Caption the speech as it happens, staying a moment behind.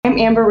I'm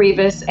Amber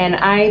Rivas, and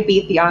I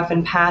beat the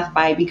often path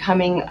by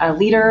becoming a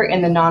leader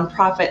in the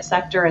nonprofit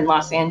sector in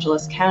Los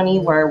Angeles County,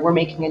 where we're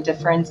making a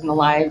difference in the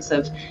lives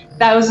of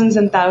thousands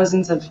and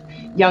thousands of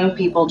young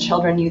people,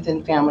 children, youth,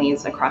 and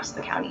families across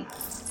the county.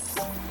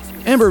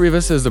 Amber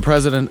Rivas is the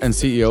president and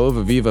CEO of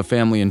Aviva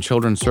Family and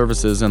Children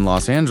Services in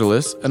Los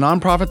Angeles, a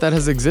nonprofit that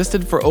has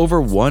existed for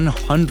over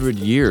 100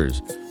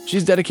 years.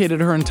 She's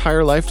dedicated her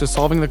entire life to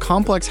solving the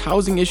complex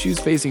housing issues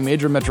facing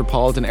major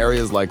metropolitan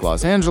areas like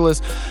Los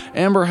Angeles.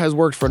 Amber has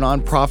worked for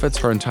nonprofits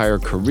her entire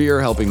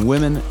career, helping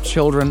women,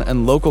 children,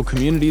 and local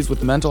communities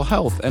with mental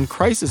health and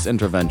crisis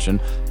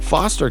intervention,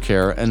 foster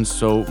care, and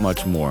so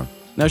much more.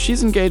 Now,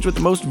 she's engaged with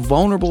the most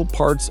vulnerable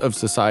parts of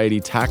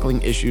society,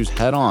 tackling issues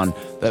head-on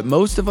that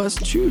most of us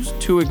choose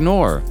to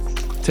ignore.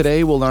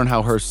 Today, we'll learn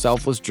how her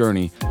selfless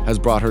journey has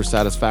brought her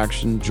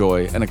satisfaction,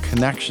 joy, and a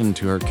connection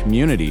to her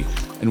community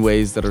in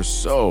ways that are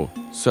so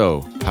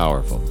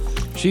powerful.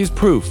 She's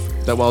proof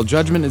that while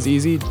judgment is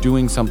easy,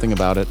 doing something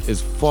about it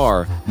is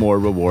far more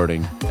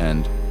rewarding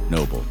and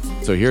noble.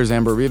 So here's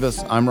Amber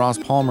Rivas, I'm Ross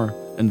Palmer,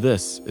 and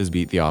this is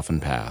Beat the Often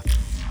Path.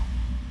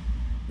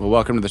 Well,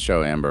 welcome to the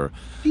show, Amber.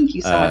 Thank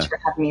you so much for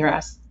having me,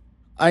 Ross.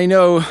 I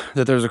know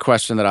that there's a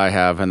question that I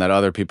have and that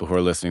other people who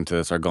are listening to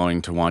this are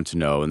going to want to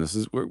know, and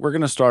we're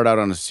going to start out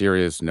on a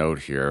serious note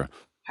here.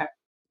 Okay.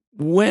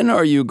 When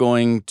are you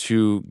going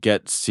to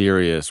get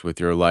serious with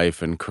your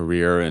life and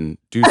career and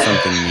do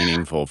something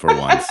meaningful for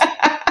once?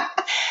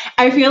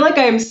 I feel like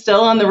I'm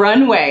still on the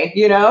runway,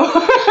 you know?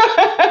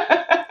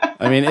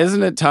 I mean,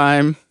 isn't it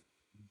time?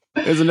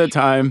 Isn't it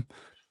time?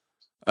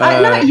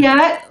 Not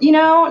yet,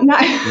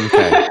 not.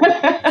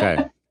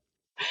 Okay.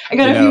 I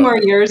got a few more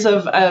years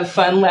of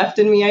fun left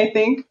in me, I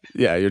think.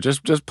 Yeah, you're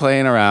just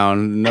playing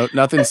around.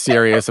 Nothing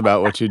serious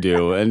about what you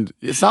do, and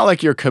it's not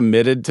like you're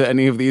committed to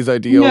any of these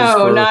ideals.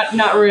 No,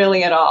 not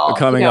really at all.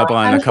 Coming up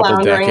on a couple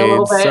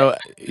decades, so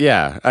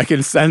yeah, I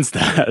can sense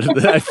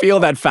that. I feel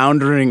that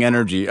foundering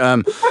energy.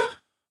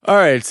 All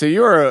right, so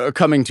you're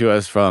coming to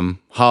us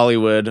from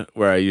Hollywood,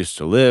 where I used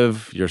to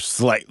live. You're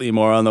slightly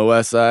more on the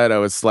west side. I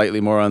was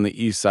slightly more on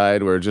the east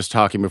side. We were just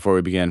talking before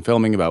we began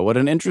filming about what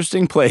an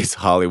interesting place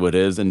Hollywood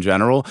is in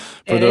general.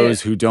 For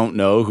those who don't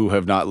know, who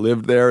have not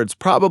lived there, it's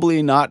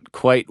probably not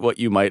quite what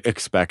you might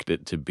expect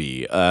it to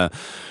be.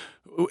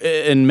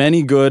 In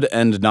many good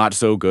and not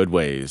so good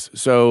ways.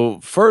 So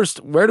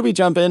first, where do we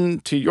jump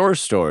into your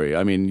story?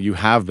 I mean, you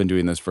have been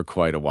doing this for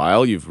quite a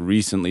while. You've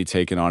recently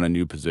taken on a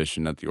new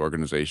position at the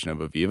organization of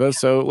Aviva.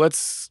 So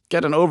let's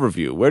get an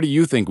overview. Where do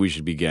you think we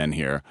should begin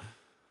here?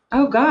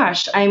 Oh,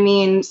 gosh. I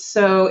mean,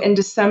 so in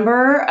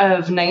December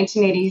of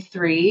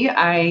 1983,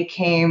 I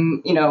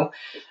came,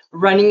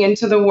 running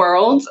into the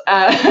world.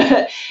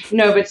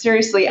 No, but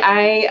seriously,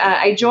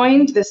 I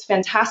joined this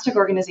fantastic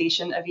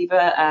organization,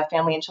 Aviva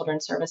Family and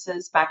Children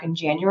Services, back in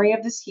January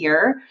of this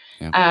year.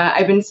 Yeah.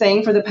 I've been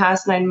saying for the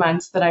past 9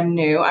 months that I'm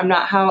new. I'm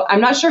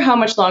not sure how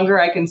much longer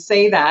I can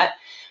say that,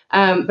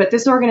 but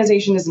this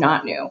organization is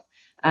not new.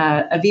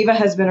 Aviva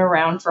has been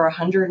around for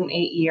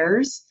 108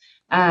 years.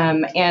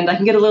 And I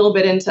can get a little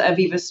bit into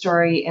Aviva's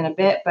story in a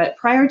bit, but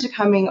prior to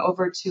coming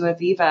over to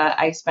Aviva,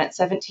 I spent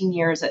 17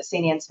 years at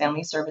St. Anne's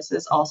Family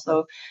Services,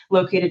 also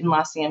located in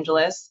Los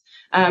Angeles.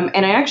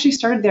 And I actually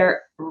started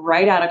there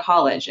right out of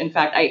college. In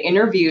fact, I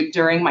interviewed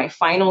during my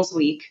finals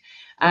week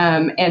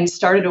and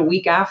started a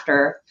week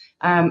after.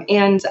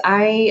 And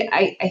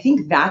I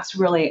think that's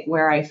really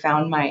where I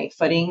found my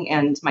footing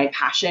and my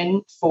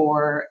passion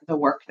for the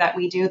work that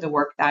we do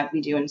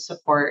in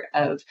support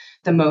of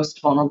the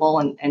most vulnerable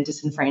and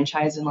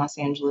disenfranchised in Los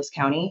Angeles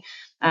County.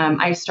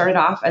 I started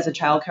off as a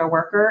childcare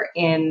worker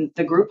in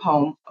the group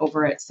home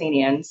over at St.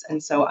 Anne's.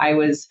 And so I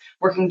was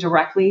working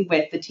directly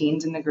with the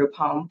teens in the group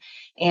home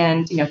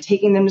and,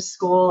 taking them to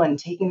school and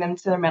taking them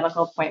to their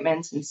medical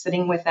appointments and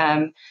sitting with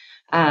them.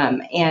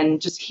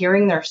 And just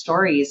hearing their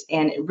stories,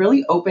 and it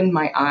really opened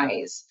my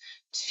eyes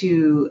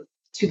to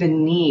the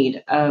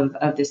need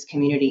of this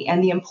community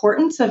and the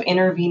importance of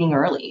intervening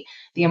early,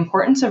 the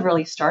importance of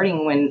really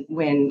starting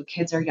when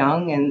kids are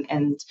young,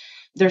 and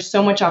there's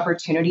so much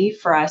opportunity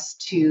for us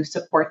to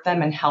support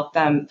them and help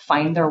them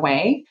find their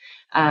way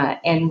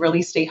and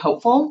really stay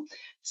hopeful.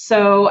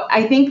 So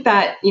I think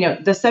that,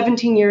 the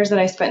 17 years that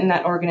I spent in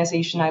that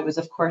organization, I was,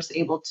 of course,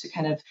 able to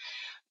kind of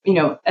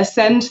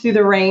ascend through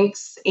the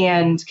ranks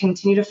and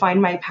continue to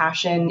find my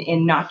passion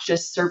in not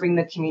just serving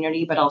the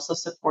community, but also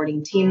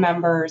supporting team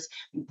members,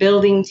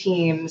 building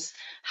teams,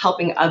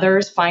 helping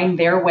others find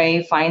their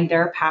way, find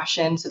their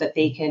passion so that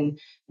they can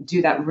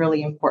do that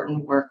really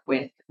important work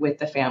with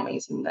the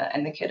families and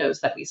the kiddos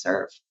that we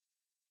serve.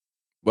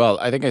 Well,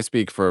 I think I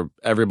speak for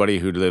everybody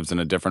who lives in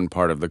a different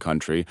part of the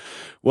country.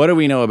 What do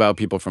we know about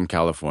people from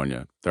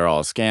California? They're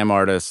all scam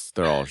artists,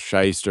 they're all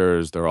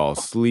shysters, they're all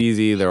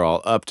sleazy, they're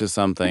all up to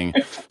something.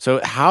 So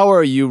how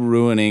are you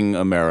ruining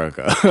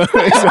America?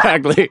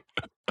 Exactly.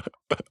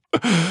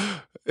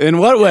 In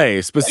what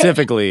way,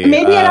 specifically?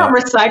 Maybe I don't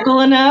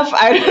recycle enough.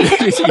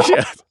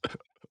 Yes.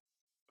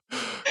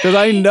 Because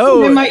I They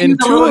know might use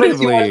a little bit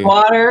too much intuitively,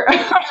 water.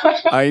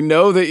 I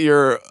know that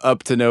you're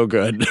up to no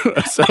good.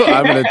 So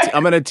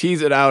I'm gonna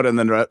tease it out in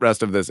the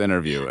rest of this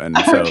interview. And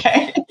so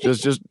Okay.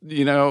 just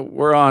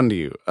we're on to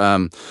you.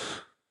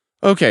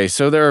 Okay,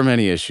 so there are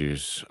many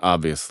issues,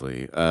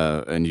 obviously,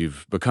 and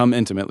you've become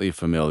intimately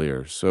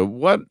familiar. So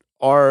what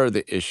are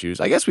the issues?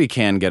 I guess we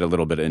can get a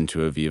little bit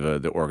into Aviva,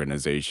 the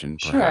organization,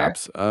 Sure.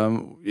 perhaps.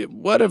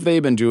 What have they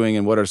been doing,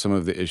 and what are some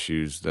of the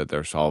issues that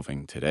they're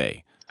solving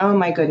today? Oh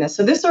my goodness.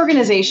 So this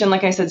organization,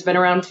 like I said, has been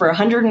around for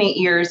 108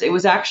 years. It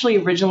was actually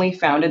originally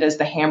founded as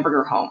the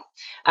Hamburger Home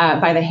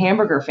by the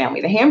Hamburger family.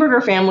 The Hamburger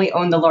family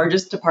owned the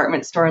largest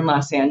department store in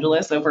Los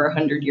Angeles over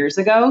 100 years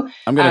ago.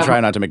 I'm gonna Um,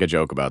 try not to make a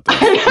joke about this.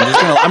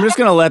 I'm just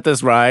gonna let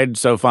this ride.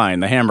 So fine,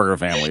 the hamburger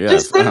family.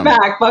 just Yes. sit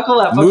back, buckle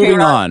up. Okay, Moving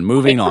Rob. on.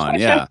 Moving on.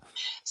 Yeah.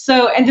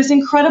 So, and this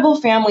incredible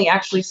family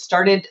actually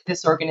started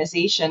this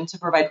organization to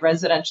provide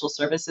residential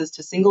services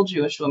to single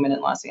Jewish women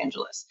in Los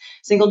Angeles.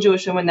 Single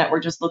Jewish women that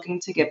were just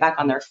looking to get back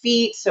on their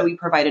feet. So we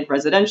provided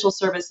residential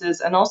services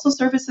and also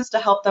services to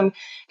help them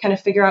kind of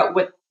figure out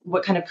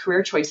what kind of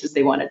career choices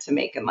they wanted to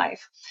make in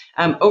life.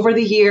 Over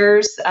the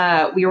years,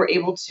 we were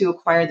able to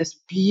acquire this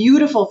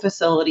beautiful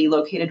facility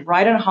located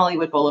right on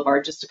Hollywood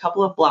Boulevard, just a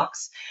couple of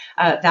blocks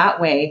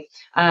that way.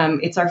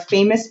 It's our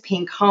famous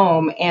pink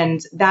home, and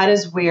that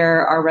is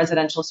where our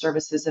residential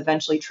services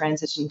eventually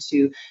transitioned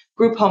to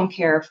group home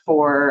care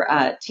for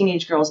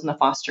teenage girls in the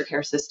foster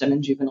care system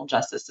and juvenile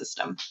justice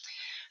system.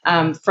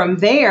 From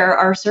there,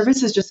 our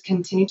services just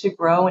continue to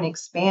grow and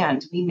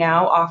expand. We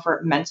now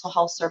offer mental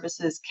health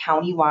services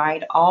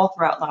countywide, all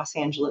throughout Los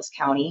Angeles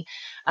County,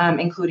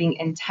 including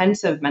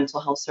intensive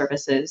mental health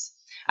services.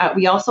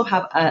 We also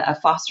have a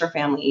foster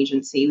family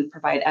agency. We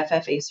provide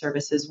FFA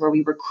services where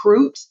we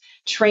recruit,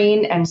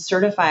 train, and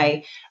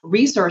certify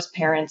resource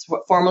parents,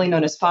 formerly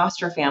known as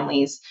foster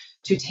families,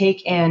 to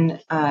take in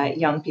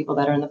young people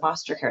that are in the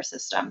foster care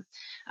system.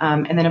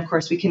 And then, of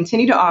course, we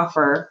continue to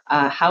offer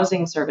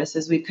housing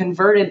services. We've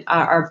converted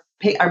our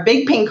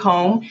Big Pink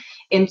Home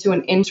into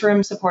an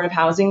interim supportive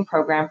housing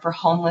program for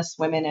homeless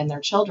women and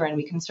their children.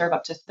 We can serve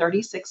up to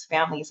 36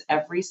 families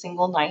every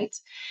single night.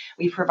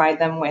 We provide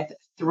them with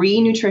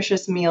 3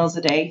 nutritious meals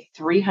a day,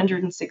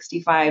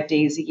 365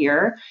 days a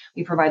year.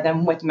 We provide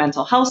them with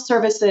mental health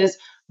services,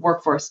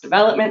 workforce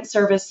development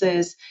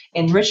services,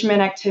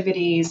 enrichment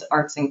activities,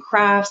 arts and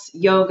crafts,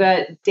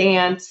 yoga,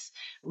 dance,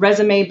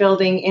 resume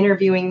building,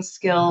 interviewing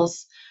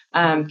skills,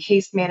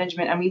 case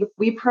management. And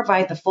we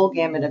provide the full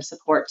gamut of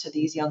support to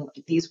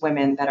these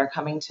women that are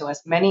coming to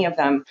us, many of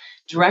them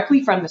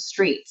directly from the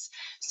streets.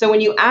 So when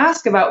you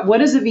ask about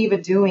what is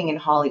Aviva doing in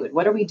Hollywood,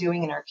 what are we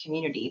doing in our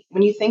community?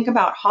 When you think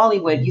about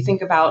Hollywood, you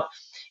think about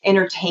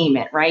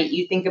entertainment, right?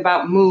 You think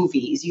about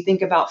movies, you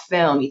think about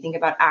film, you think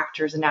about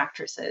actors and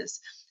actresses.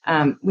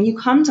 When you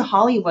come to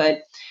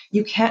Hollywood,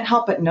 you can't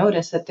help but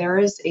notice that there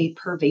is a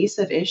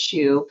pervasive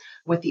issue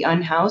with the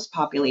unhoused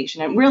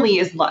population. It really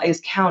is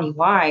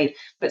countywide,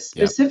 but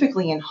Yeah.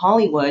 specifically in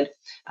Hollywood,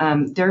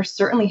 there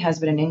certainly has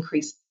been an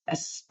increase,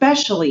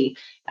 especially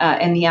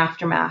in the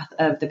aftermath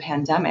of the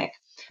pandemic.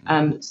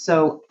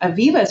 So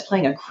Aviva is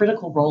playing a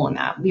critical role in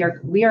that. We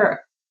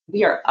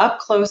are up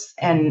close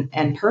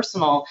and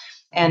personal,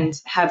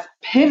 and have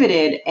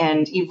pivoted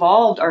and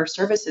evolved our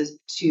services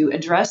to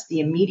address the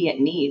immediate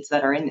needs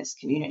that are in this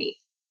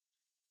community.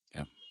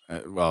 Yeah.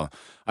 Well,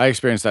 I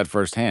experienced that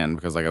firsthand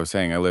because, like I was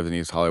saying, I live in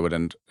East Hollywood,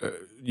 and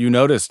you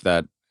noticed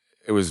that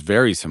it was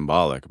very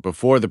symbolic.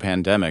 Before the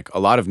pandemic, a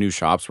lot of new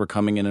shops were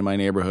coming in my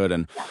neighborhood,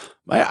 and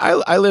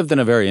I lived in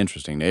a very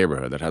interesting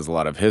neighborhood that has a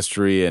lot of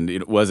history.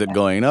 And was it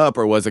going up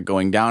or was it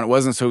going down? It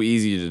wasn't so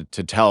easy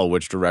to tell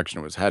which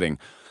direction it was heading.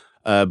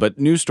 But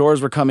new stores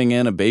were coming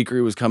in, a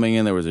bakery was coming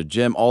in, there was a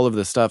gym, all of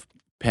this stuff.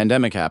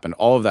 Pandemic happened,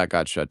 all of that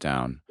got shut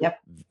down. Yep.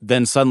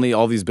 Then suddenly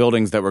all these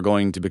buildings that were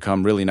going to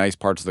become really nice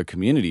parts of the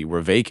community were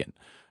vacant.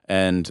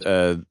 And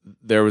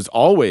there was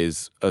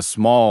always a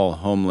small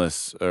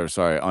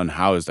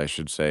unhoused, I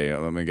should say,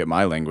 let me get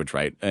my language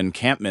right,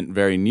 encampment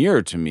very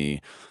near to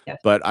me. Yes.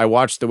 But I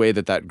watched the way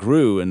that that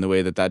grew and the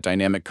way that that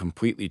dynamic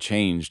completely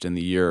changed in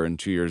the year and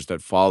 2 years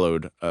that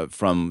followed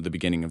from the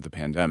beginning of the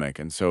pandemic.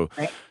 And so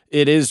Right.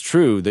 it is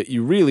true that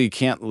you really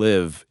can't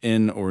live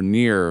in or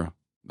near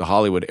the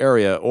Hollywood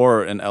area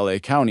or in LA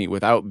County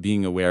without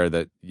being aware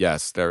that,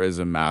 yes, there is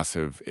a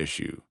massive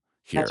issue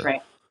That's here.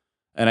 right.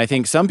 And I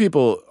think some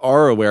people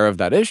are aware of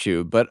that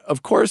issue, but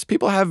of course,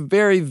 people have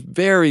very,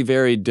 very,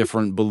 very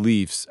different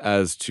beliefs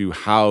as to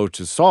how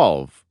to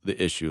solve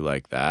the issue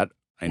like that.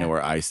 I know Yeah.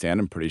 where I stand.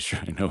 I'm pretty sure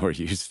I know where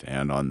you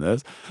stand on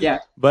this. Yeah.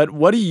 But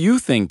what do you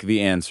think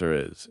the answer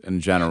is in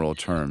general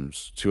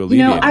terms to You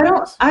know, alleviating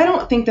this? I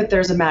don't think that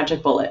there's a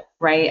magic bullet,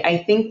 right? I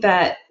think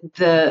that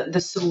the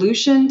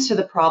solution to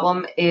the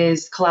problem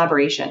is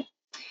collaboration.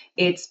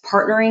 It's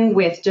partnering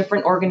with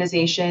different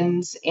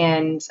organizations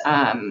and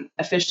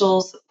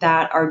officials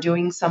that are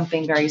doing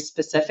something very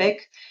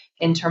specific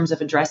in terms of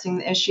addressing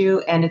the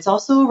issue. And it's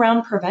also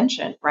around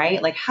prevention,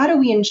 right? Like, how do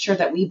we ensure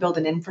that we build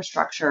an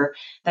infrastructure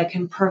that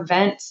can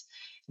prevent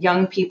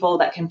young people,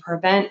 that can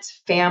prevent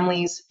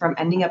families from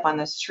ending up on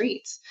the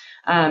streets.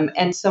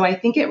 And so I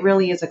think it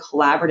really is a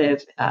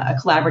collaborative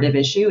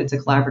issue. It's a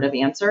collaborative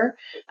answer,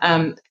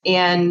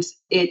 and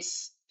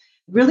it's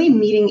really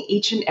meeting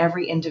each and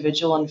every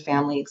individual and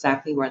family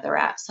exactly where they're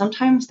at.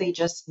 Sometimes they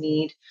just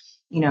need,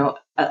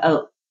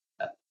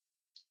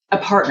 a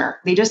partner.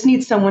 They just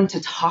need someone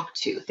to talk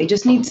to. They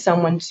just need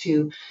someone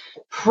to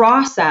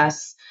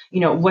process,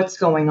 what's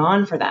going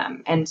on for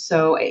them. And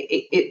so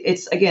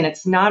it's, again,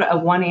 it's not a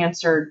one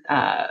answer,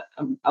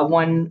 a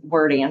one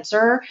word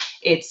answer.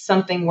 It's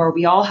something where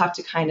we all have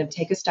to kind of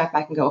take a step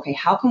back and go, okay,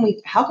 how can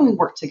we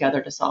work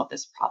together to solve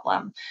this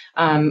problem?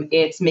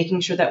 It's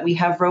making sure that we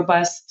have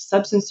robust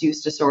substance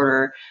use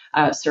disorder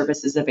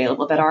services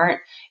available that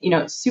aren't,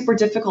 super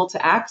difficult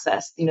to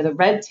access. The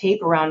red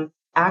tape around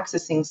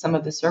accessing some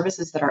of the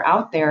services that are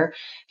out there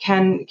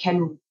can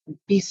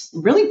be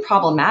really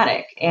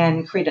problematic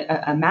and create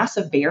a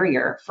massive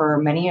barrier for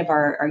many of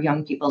our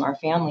young people and our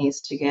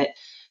families to get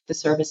the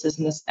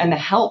services and the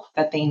help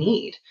that they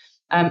need.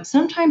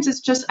 Sometimes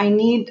it's just, I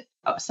need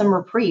some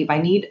reprieve. I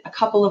need a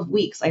couple of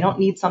weeks. I don't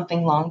need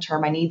something long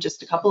term. I need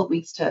just a couple of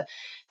weeks to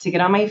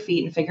get on my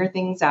feet and figure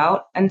things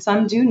out. And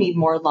some do need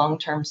more long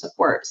term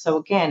support. So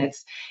again,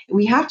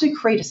 we have to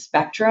create a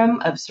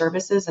spectrum of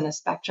services and a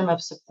spectrum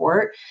of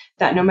support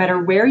that no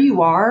matter where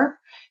you are,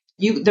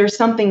 there's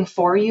something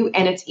for you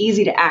and it's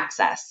easy to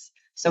access.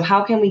 So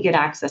how can we get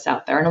access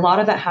out there? And a lot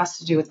of that has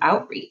to do with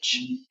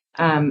outreach.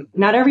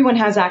 Not everyone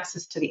has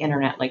access to the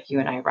internet like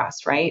you and I,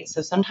 Russ, right?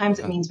 So sometimes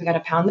it means we got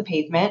to pound the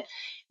pavement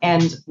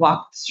and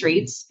walk the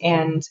streets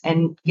and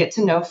get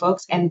to know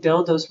folks and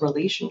build those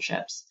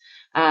relationships.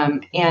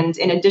 And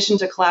in addition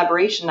to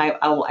collaboration, I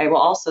will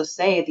also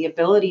say the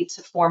ability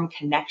to form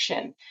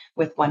connection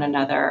with one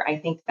another. I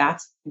think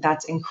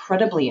that's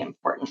incredibly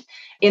important.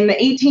 In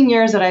the 18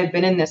 years that I've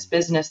been in this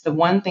business, the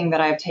one thing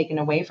that I've taken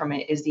away from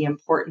it is the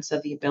importance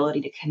of the ability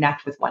to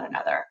connect with one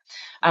another.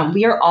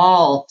 We are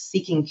all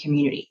seeking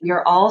community. We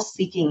are all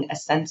seeking a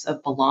sense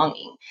of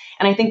belonging.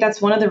 And I think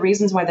that's one of the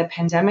reasons why the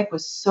pandemic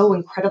was so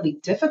incredibly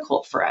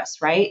difficult for us,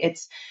 right?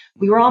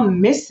 We were all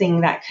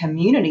missing that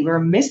community. We were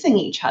missing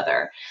each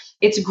other.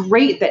 It's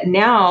great that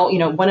now,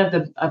 one of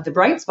the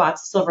bright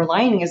spots, the silver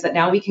lining, is that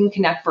now we can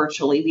connect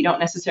virtually. We don't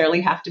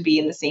necessarily have to be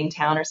in the same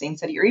town or same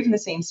city or even the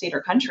same state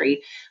or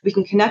country. We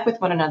can connect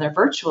with one another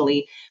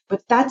virtually,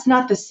 but that's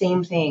not the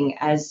same thing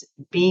as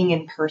being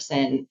in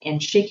person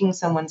and shaking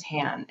someone's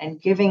hand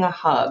and giving a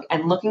hug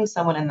and looking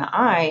someone in the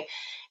eye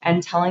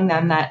and telling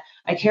them that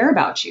I care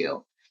about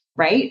you,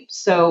 right?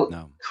 So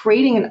No.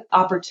 creating an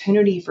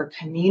opportunity for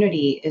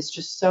community is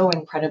just so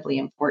incredibly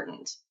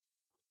important.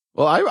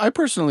 Well, I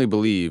personally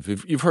believe,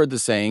 if you've heard the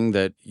saying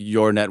that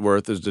your net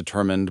worth is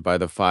determined by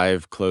the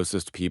 5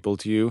 closest people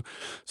to you.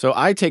 So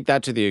I take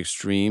that to the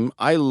extreme.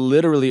 I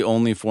literally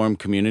only form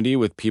community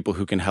with people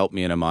who can help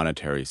me in a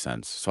monetary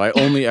sense. So I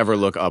only ever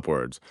look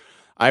upwards.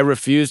 I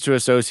refuse to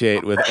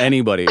associate with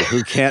anybody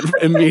who can't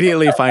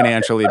immediately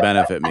financially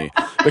benefit me,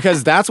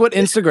 because that's what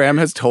Instagram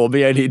has told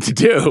me I need to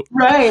do.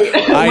 Right.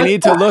 I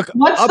need to look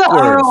What's the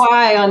upwards.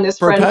 ROI on this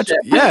friendship?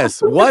 Yes.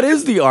 What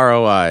is the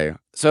ROI?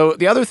 So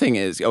the other thing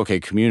is, okay,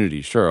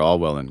 community, sure, all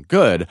well and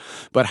good,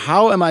 but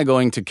how am I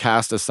going to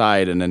cast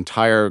aside an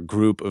entire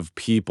group of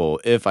people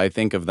if I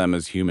think of them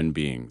as human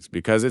beings?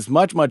 Because it's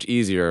much, much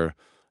easier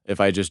if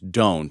I just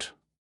don't,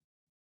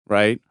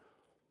 right?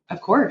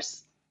 Of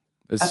course.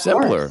 It's Of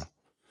simpler.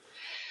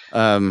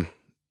 course.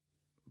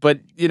 But,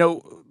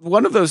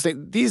 one of those things,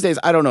 these days,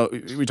 I don't know,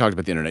 we talked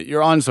about the internet,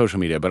 you're on social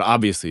media, but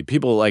obviously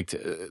people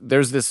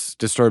there's this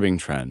disturbing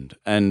trend,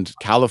 and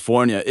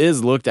California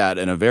is looked at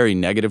in a very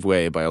negative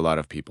way by a lot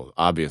of people,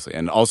 obviously,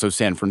 and also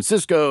San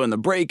Francisco and the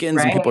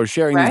break-ins, and Right. people are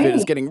sharing these videos,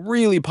 Right. getting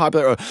really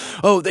popular.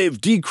 Oh, they've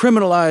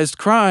decriminalized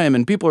crime,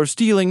 and people are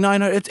stealing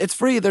 900, it's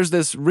free. There's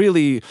this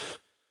really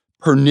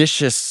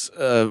pernicious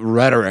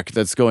rhetoric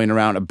that's going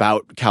around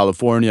about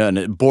California,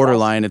 and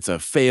borderline, it's a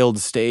failed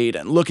state,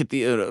 and look at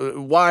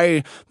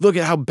look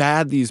at how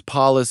bad these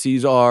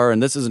policies are,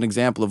 and this is an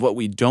example of what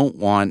we don't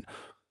want.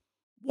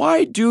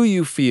 Why do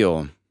you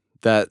feel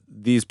that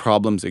these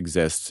problems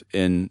exist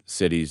in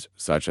cities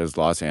such as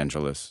Los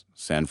Angeles,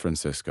 San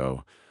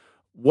Francisco?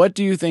 What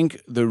do you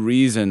think the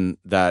reason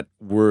that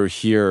we're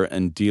here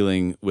and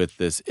dealing with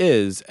this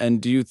is,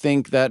 and do you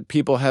think that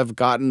people have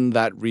gotten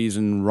that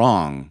reason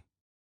wrong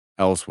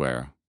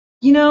elsewhere?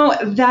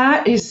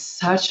 That is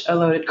such a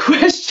loaded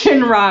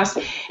question, Ross.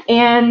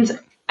 And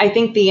I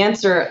think the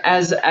answer,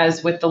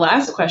 as with the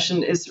last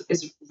question,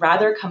 is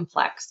rather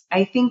complex.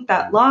 I think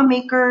that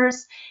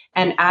lawmakers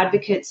and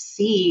advocates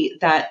see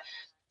that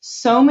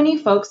so many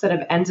folks that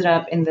have ended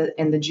up in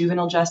the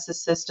juvenile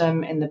justice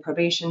system, in the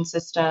probation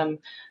system,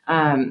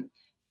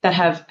 that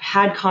have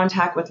had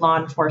contact with law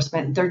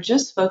enforcement, they're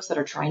just folks that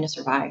are trying to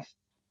survive.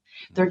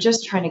 They're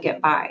just trying to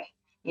get by.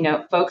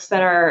 Folks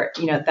that are,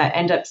 that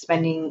end up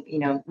spending,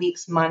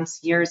 weeks,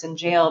 months, years in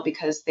jail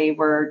because they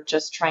were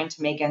just trying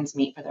to make ends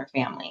meet for their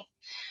family.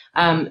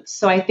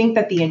 So I think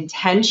that the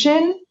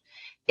intention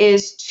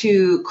is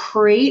to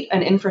create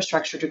an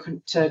infrastructure,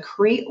 to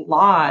create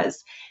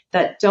laws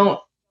that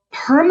don't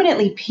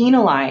permanently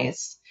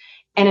penalize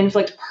and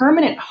inflict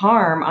permanent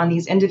harm on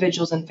these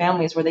individuals and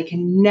families where they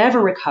can never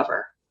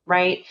recover,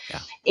 right? Yeah.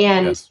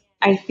 And Yes.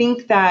 I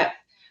think that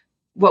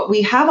what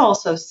we have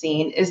also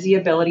seen is the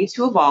ability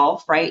to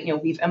evolve, right?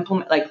 We've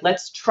implemented, like,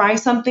 let's try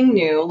something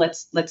new.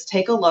 Let's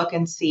take a look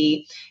and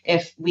see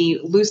if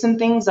we loosen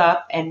things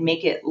up and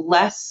make it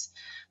less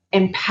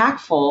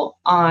impactful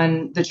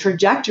on the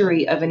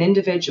trajectory of an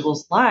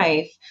individual's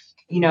life,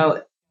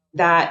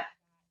 that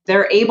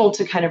they're able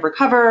to kind of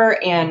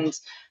recover and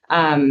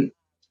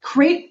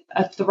create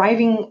a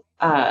thriving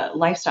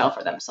lifestyle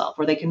for themselves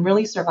where they can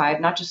really survive,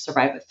 not just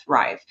survive, but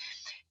thrive.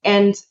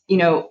 And,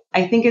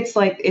 I think it's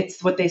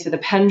what they say, the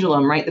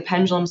pendulum, right? The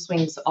pendulum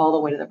swings all the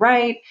way to the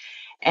right.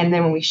 And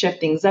then when we shift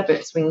things up,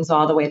 it swings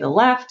all the way to the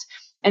left.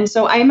 And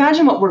so I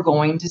imagine what we're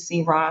going to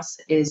see, Ross,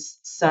 is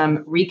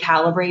some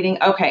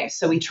recalibrating. Okay,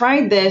 so we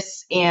tried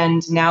this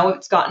and now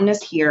it's gotten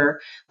us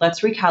here.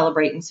 Let's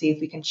recalibrate and see if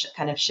we can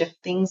kind of shift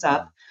things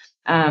up.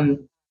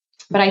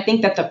 But I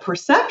think that the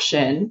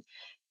perception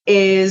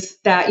is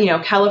that,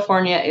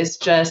 California is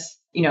just,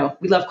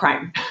 we love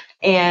crime.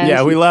 And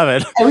Yeah, we love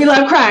it. we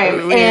love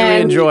crime. We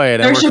And enjoy it.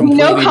 And there we're should be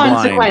no completely blind.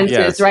 consequences,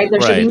 Yes. right? There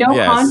should be Right. no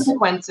Yes.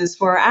 consequences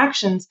for our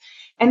actions.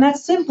 And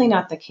that's simply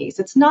not the case.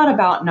 It's not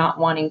about not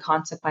wanting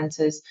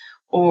consequences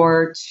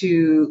or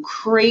to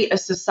create a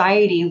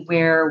society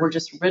where we're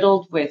just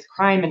riddled with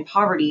crime and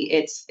poverty.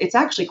 It's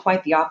actually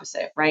quite the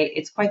opposite, right?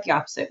 It's quite the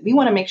opposite. We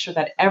want to make sure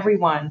that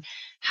everyone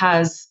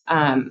has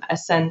a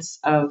sense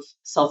of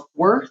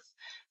self-worth,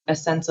 a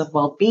sense of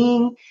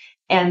well-being,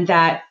 and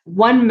that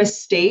one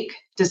mistake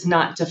does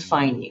not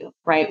define you,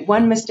 right?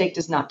 One mistake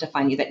does not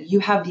define you, that you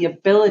have the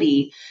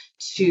ability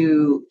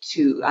to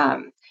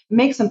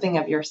make something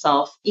of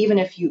yourself, even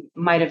if you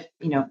might have,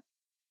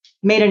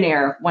 made an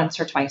error once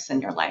or twice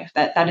in your life.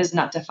 That does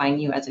not define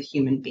you as a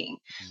human being.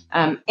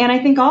 And I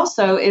think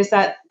also is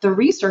that the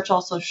research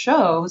also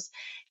shows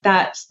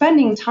that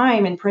spending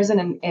time in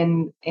prison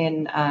and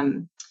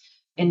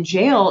in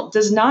jail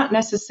does not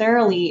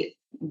necessarily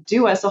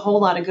do us a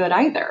whole lot of good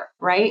either,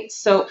 right?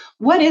 So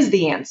what is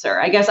the answer?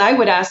 I guess I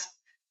would ask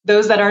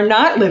those that are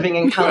not living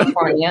in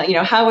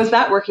California, how is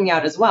that working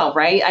out as well,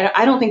 right?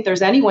 I don't think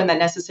there's anyone that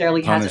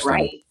necessarily has it Punish them.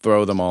 right.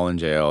 Throw them all in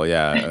jail.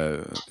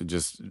 Yeah.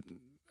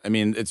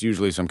 It's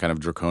usually some kind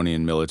of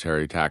draconian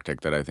military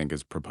tactic that I think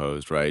is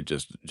proposed, right?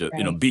 Just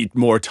Right. be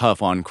more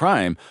tough on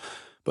crime.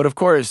 But of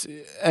course,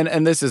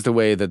 and this is the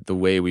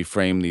way we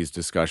frame these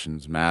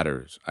discussions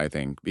matters, I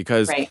think,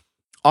 because Right.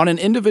 on an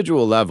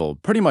individual level,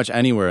 pretty much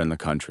anywhere in the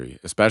country,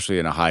 especially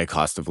in a high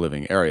cost of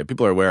living area,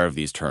 people are aware of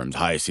these terms,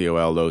 high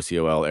COL, low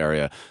COL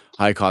area,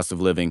 high cost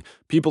of living.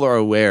 People are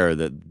aware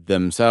that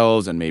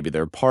themselves and maybe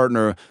their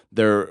partner,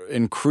 they're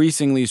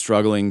increasingly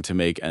struggling to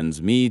make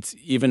ends meet.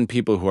 Even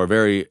people who are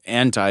very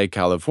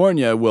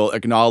anti-California will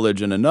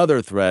acknowledge in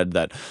another thread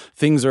that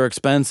things are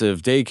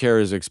expensive,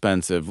 daycare is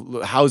expensive,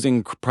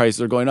 housing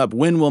prices are going up.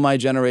 When will my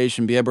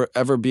generation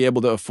ever be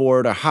able to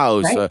afford a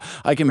house? Right.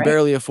 I can Right.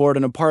 barely afford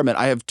an apartment.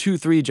 I have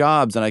 2-3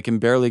 jobs and I can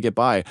barely get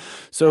by.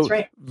 So That's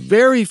right.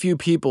 very few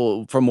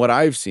people, from what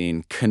I've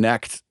seen,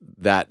 connect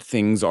that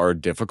things are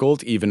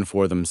difficult even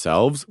for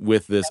themselves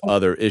with this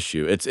other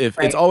issue. It's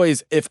Right.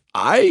 always, if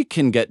I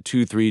can get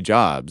 2-3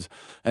 jobs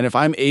and if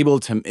I'm able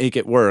to make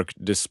it work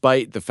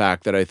despite the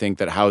fact that I think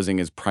that housing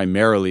is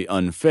primarily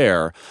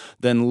unfair,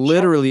 then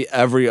literally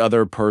every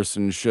other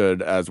person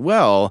should as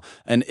well.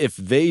 And if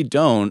they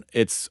don't,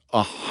 it's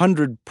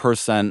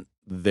 100%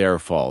 their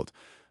fault.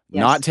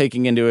 Not Yes.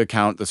 taking into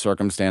account the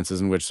circumstances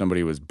in which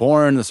somebody was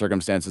born, the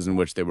circumstances in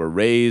which they were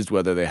raised,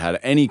 whether they had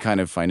any kind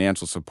of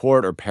financial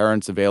support or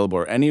parents available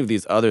or any of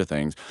these other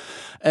things.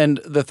 And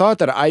the thought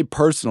that I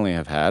personally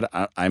have had,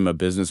 I'm a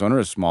business owner,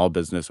 a small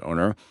business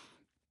owner.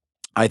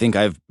 I think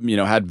I've,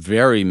 had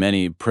very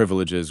many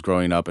privileges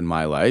growing up in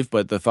my life,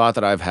 but the thought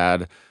that I've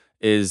had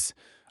is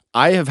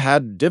I have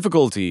had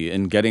difficulty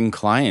in getting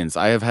clients.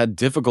 I have had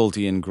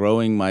difficulty in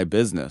growing my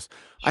business.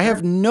 I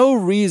have no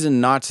reason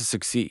not to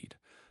succeed.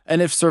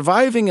 And if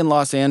surviving in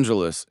Los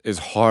Angeles is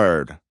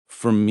hard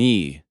for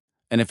me,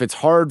 and if it's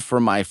hard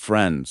for my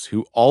friends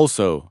who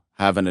also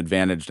have an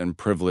advantaged and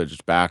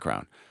privileged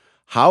background,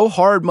 how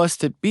hard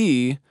must it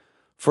be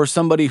for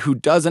somebody who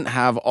doesn't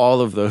have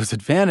all of those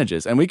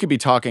advantages? And we could be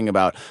talking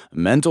about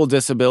mental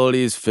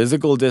disabilities,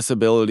 physical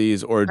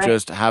disabilities, or Right.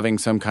 just having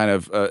some kind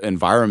of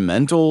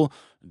environmental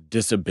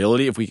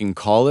disability, if we can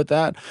call it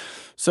that.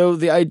 So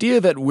the idea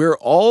that we're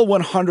all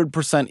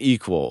 100%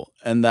 equal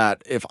and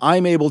that if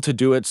I'm able to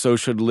do it, so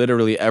should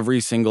literally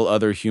every single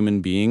other human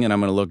being, and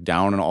I'm going to look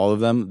down on all of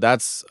them,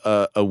 that's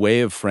a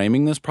way of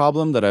framing this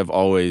problem that I've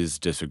always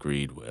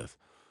disagreed with.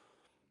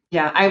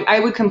 Yeah, I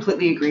would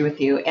completely agree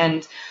with you.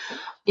 And,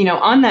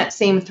 on that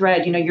same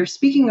thread, you're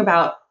speaking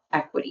about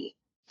equity.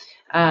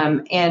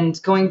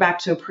 And going back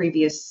to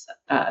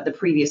the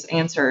previous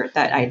answer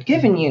that I'd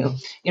given you,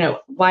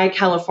 why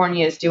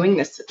California is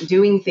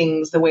doing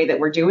things the way that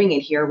we're doing it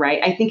here,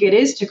 right? I think it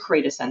is to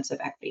create a sense of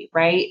equity,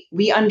 right?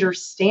 We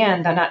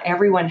understand that not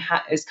everyone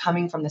is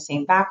coming from the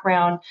same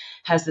background,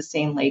 has the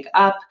same leg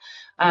up.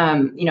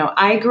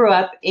 I grew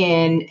up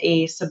in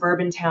a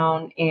suburban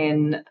town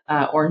in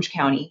Orange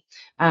County,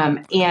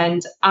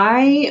 and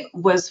I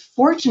was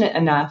fortunate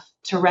enough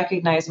to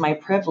recognize my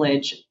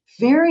privilege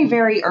very,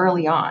 very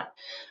early on.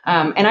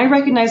 And I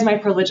recognize my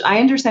privilege. I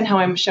understand how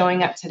I'm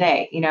showing up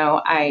today.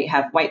 I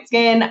have white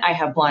skin, I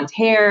have blonde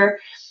hair.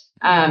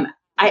 Um,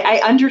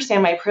 I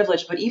understand my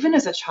privilege, but even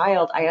as a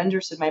child, I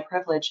understood my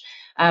privilege.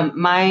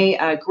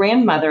 My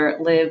grandmother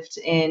lived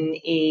in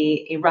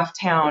a rough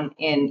town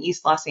in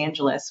East Los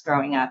Angeles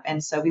growing up.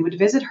 And so we would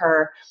visit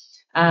her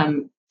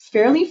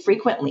fairly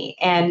frequently.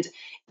 And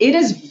it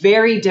is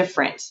very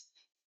different.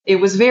 It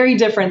was very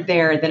different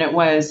there than it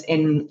was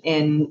in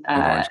In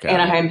Orange County.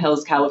 Anaheim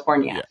Hills, Yeah,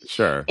 California.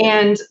 sure.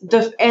 And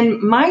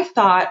my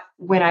thought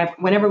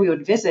whenever we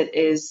would visit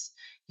is,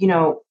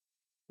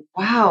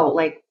 wow,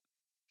 like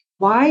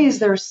why is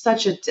there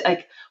such a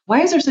like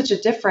why is there such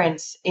a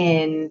difference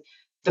in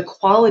the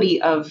quality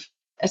of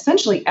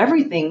essentially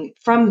everything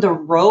from the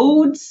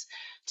roads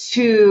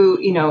to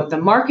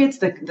the markets,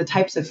 the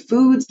types of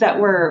foods that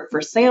were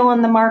for sale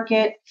in the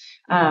market,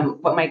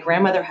 what my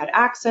grandmother had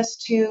access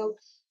to.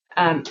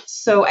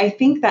 So I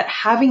think that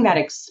having that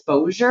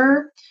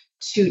exposure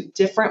to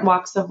different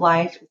walks of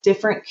life,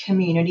 different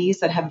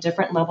communities that have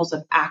different levels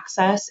of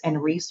access and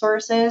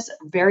resources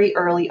very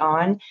early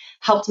on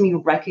helped me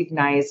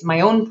recognize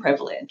my own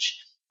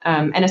privilege.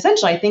 And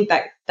essentially, I think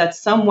that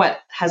somewhat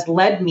has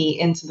led me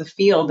into the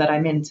field that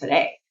I'm in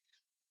today.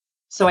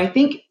 So I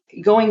think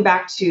going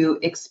back to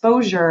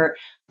exposure,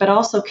 but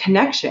also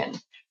connection,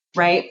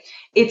 right?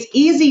 It's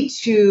easy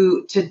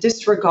to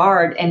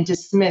disregard and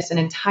dismiss an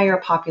entire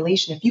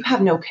population if you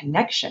have no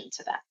connection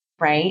to them,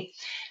 right?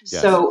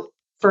 Yes. So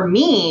for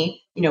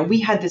me, we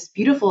had this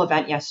beautiful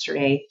event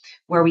yesterday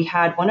where we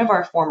had one of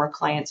our former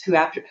clients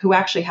who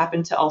actually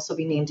happened to also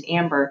be named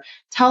Amber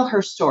tell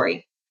her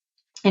story.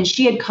 And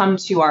she had come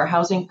to our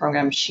housing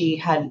program. She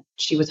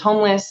was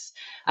homeless,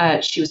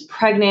 she was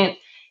pregnant,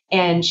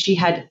 and she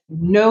had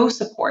no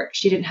support.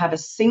 She didn't have a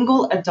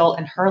single adult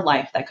in her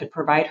life that could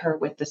provide her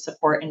with the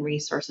support and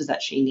resources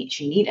that she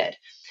needed.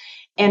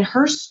 And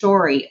her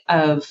story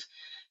of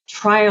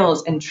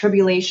trials and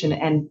tribulation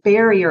and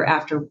barrier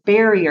after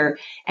barrier,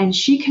 and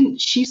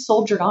she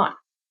soldiered on.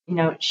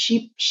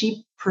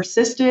 She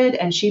persisted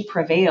and she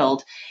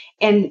prevailed.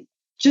 And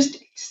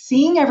just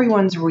seeing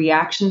everyone's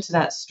reaction to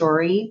that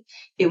story,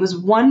 it was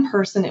one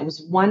person, it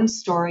was one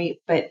story,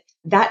 but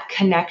that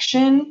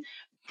connection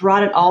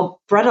brought it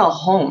all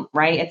home,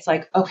 right? It's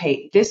like,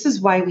 okay, this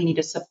is why we need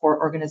to support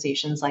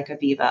organizations like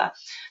Aviva.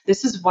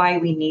 This is why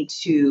we need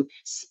to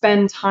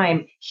spend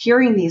time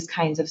hearing these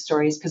kinds of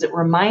stories, because it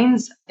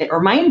reminds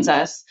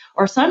us,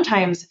 or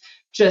sometimes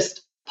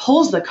just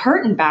pulls the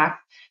curtain back.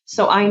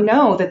 So I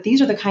know that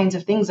these are the kinds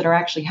of things that are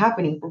actually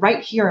happening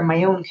right here in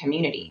my own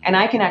community, and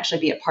I can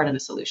actually be a part of the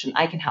solution.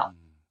 I can help.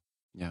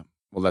 Yeah.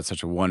 Well, that's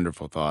such a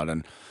wonderful thought.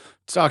 And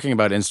talking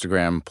about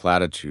Instagram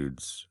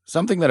platitudes,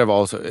 something that I've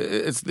also,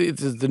 it's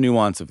the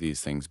nuance of these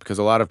things, because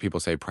a lot of people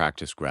say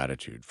practice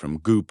gratitude, from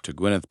Goop to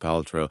Gwyneth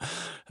Paltrow.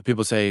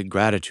 People say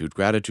gratitude,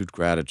 gratitude,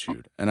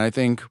 gratitude. And I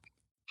think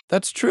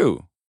that's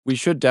true. We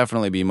should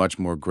definitely be much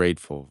more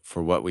grateful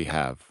for what we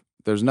have.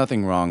 There's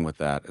nothing wrong with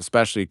that,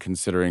 especially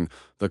considering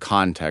the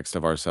context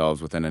of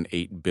ourselves within an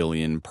 8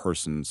 billion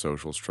person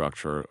social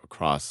structure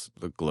across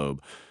the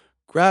globe.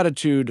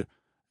 Gratitude,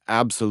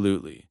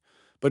 absolutely.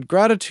 But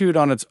gratitude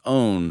on its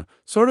own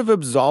sort of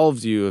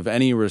absolves you of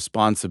any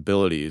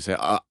responsibility. You say,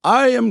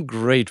 I am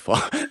grateful.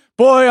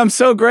 Boy, I'm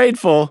so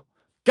grateful.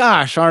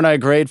 Gosh, aren't I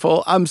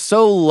grateful? I'm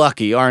so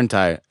lucky, aren't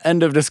I?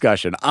 End of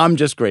discussion. I'm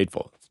just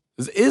grateful.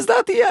 Is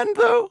that the end,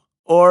 though?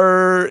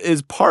 Or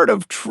is part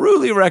of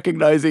truly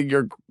recognizing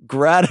your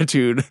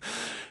gratitude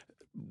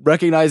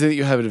recognizing that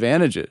you have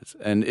advantages?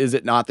 And is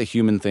it not the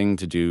human thing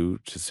to do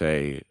to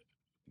say,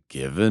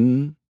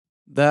 given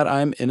that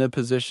I'm in a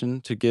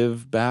position to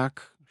give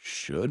back,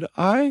 should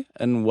I?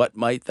 And what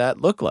might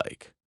that look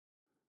like?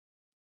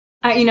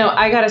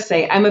 I gotta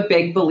say, I'm a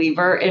big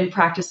believer in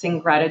practicing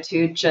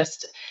gratitude.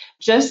 Just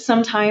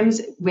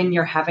sometimes when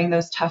you're having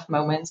those tough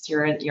moments,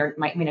 you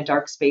might be in a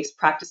dark space.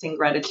 Practicing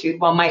gratitude,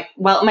 while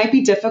it might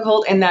be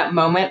difficult in that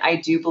moment, I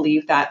do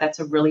believe that that's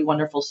a really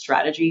wonderful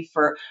strategy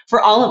for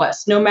all of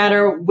us, no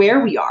matter where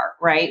we are.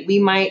 Right? We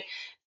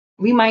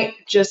might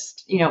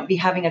just be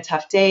having a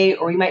tough day,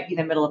 or we might be in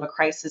the middle of a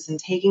crisis, and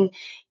taking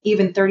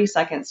even 30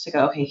 seconds to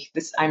go, okay,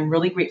 this, I'm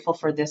really grateful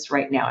for this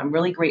right now. I'm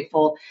really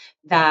grateful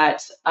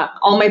that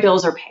all my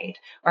bills are paid,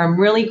 or I'm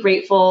really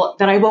grateful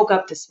that I woke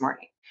up this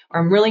morning, or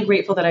I'm really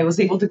grateful that I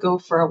was able to go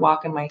for a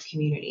walk in my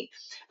community.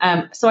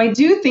 So I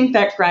do think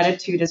that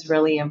gratitude is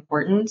really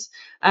important.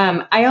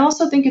 I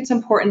also think it's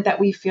important that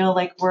we feel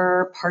like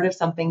we're part of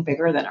something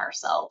bigger than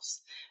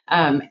ourselves.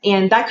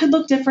 And that could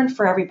look different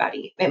for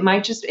everybody. It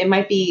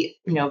might be,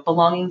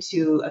 belonging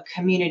to a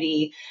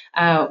community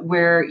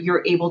where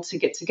you're able to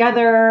get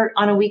together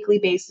on a weekly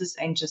basis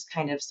and just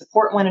kind of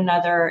support one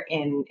another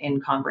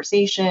in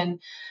conversation,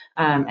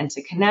 and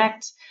to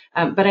connect.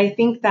 But I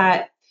think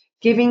that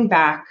giving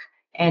back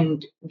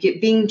and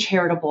being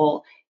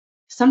charitable,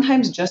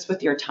 sometimes just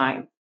with your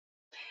time,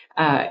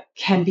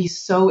 can be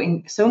so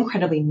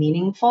incredibly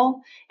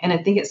meaningful. And I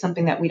think it's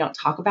something that we don't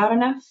talk about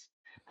enough,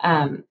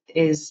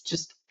 is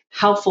just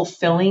how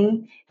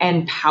fulfilling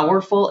and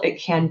powerful it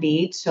can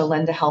be to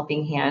lend a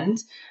helping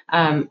hand,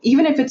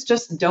 even if it's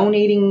just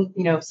donating,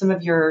 some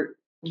of your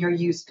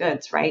used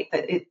goods, right?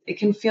 That it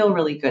can feel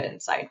really good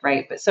inside,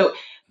 right? But so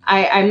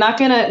I'm not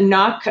going to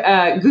knock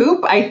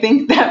Goop. I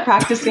think that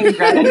practicing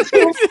gratitude,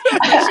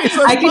 She's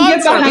a I can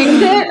get sponsor.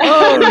 behind it.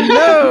 Oh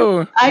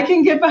no. I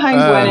can get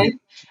behind Gwyneth.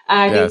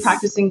 I think Yes.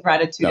 practicing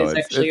gratitude No, is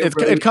actually a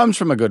really, it comes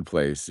from a good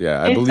place.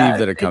 Yeah, I it believe does,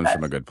 that it it comes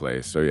from a does. good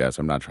place. So yes,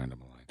 I'm not trying to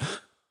malign.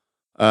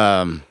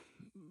 Um,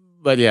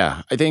 but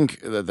yeah, I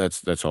think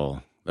that's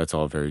all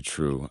very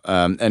true.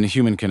 And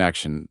human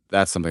connection,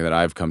 that's something that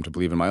I've come to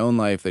believe in my own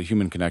life, that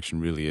human connection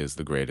really is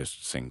the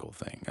greatest single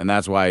thing. And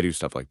that's why I do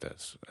stuff like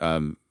this.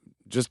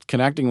 Just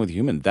connecting with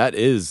human, that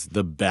is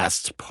the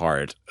best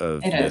part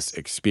of It this is.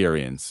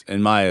 experience,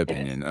 in my It is.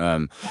 opinion.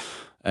 Yeah.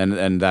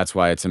 And that's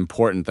why it's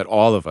important that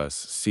all of us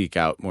seek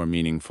out more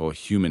meaningful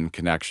human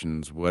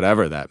connections,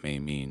 whatever that may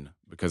mean.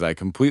 Because I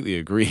completely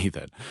agree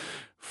that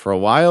for a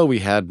while we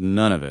had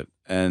none of it,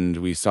 and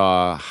we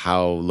saw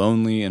how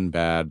lonely and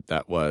bad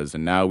that was.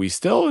 And now we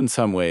still, in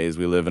some ways,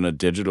 we live in a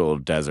digital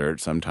desert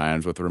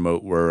sometimes with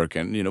remote work,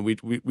 and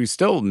we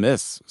still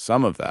miss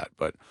some of that.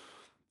 But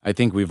I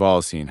think we've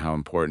all seen how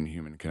important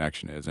human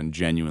connection is, and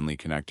genuinely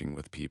connecting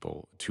with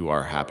people to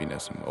our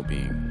happiness and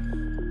well-being.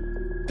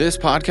 This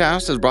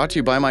podcast is brought to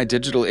you by my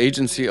digital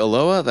agency,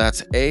 Aloha.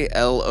 That's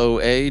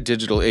ALOA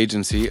Digital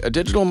Agency, a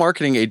digital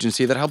marketing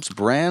agency that helps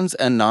brands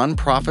and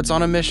nonprofits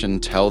on a mission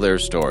tell their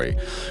story.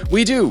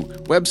 We do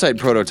website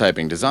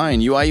prototyping,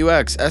 design, UI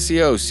UX,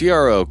 SEO,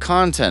 CRO,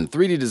 content,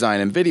 3D design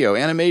and video,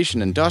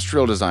 animation,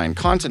 industrial design,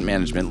 content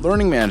management,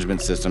 learning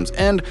management systems,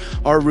 and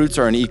our roots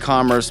are in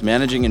e-commerce,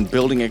 managing and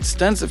building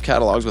extensive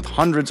catalogs with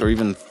hundreds or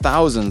even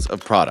thousands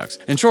of products.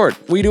 In short,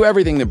 we do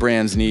everything that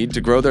brands need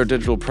to grow their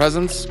digital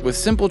presence with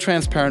simple,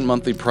 transparent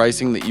monthly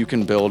pricing that you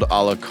can build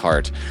a la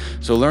carte.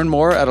 So learn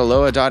more at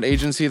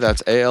aloha.agency.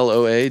 That's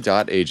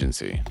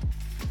ALOA.agency.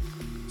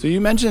 So you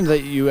mentioned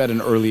that you at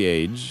an early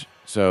age,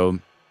 so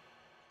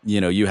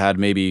you had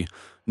maybe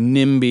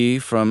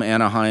NIMBY from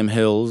Anaheim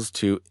Hills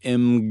to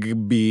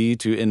IMGB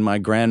to in my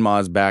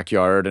grandma's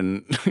backyard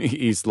in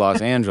East Los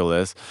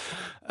Angeles.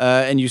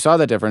 And you saw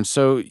that difference.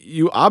 So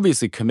you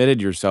obviously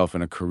committed yourself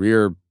in a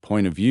career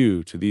point of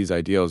view to these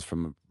ideals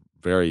from a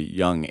very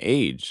young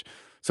age.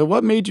 So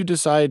what made you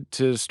decide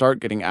to start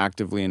getting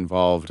actively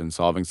involved in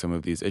solving some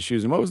of these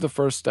issues? And what was the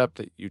first step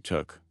that you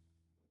took?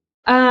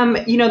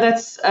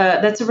 That's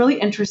a really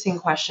interesting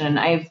question.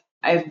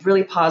 I've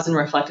really paused and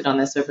reflected on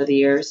this over the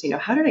years.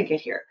 How did I get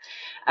here?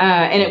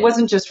 And it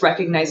wasn't just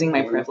recognizing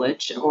my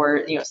privilege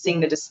or seeing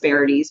the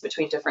disparities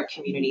between different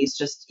communities,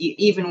 just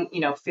even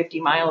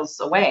 50 miles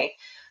away.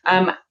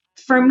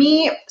 For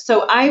me,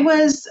 so I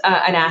was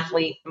an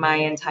athlete my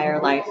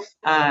entire life.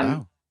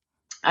 Wow.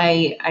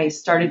 I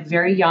started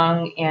very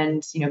young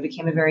and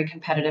became a very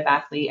competitive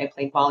athlete. I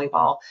played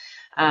volleyball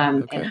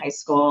in Okay. high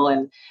school,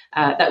 and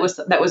that was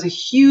a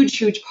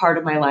huge part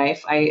of my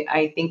life.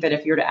 I think that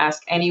if you were to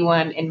ask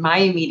anyone in my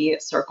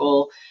immediate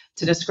circle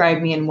to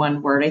describe me in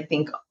one word, I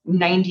think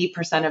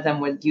 90% of them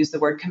would use the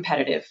word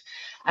competitive,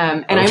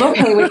 and I'm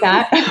okay with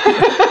that.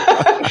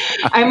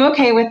 I'm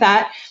okay with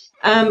that.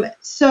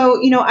 So,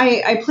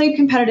 I played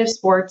competitive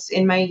sports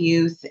in my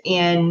youth.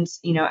 And,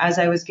 as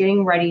I was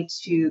getting ready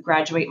to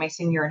graduate my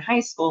senior year in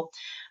high school,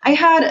 I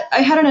had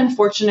an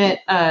unfortunate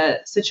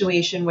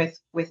situation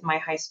with my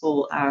high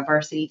school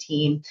varsity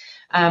team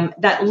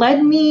that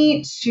led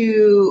me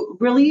to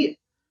really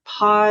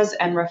pause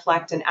and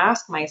reflect and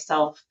ask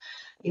myself,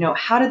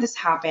 how did this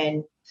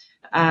happen?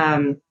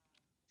 Um,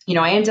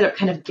 I ended up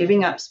kind of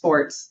giving up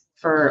sports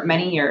for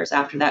many years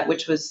after that,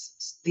 which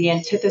was the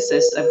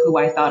antithesis of who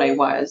I thought I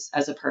was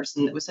as a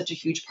person. It was such a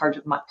huge part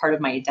of my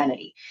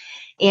identity.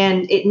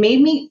 And it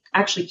made me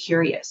actually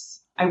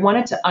curious. I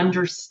wanted to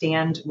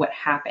understand what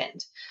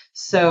happened.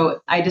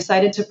 So I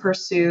decided to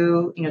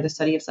pursue, the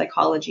study of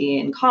psychology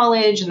in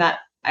college, and that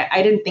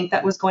I didn't think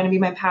that was going to be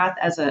my path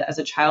as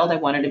a child. I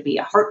wanted to be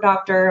a heart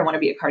doctor. I want to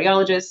be a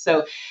cardiologist.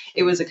 So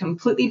it was a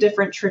completely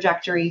different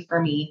trajectory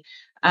for me.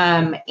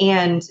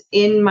 And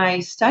in my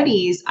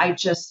studies, I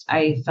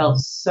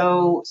felt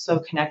so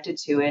connected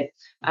to it.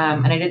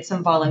 And I did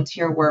some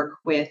volunteer work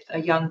with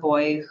a young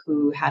boy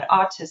who had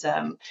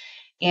autism.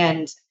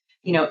 And,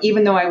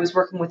 even though I was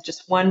working with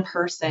just one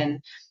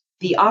person,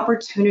 the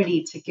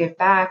opportunity to give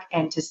back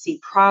and to see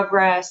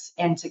progress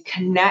and to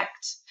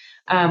connect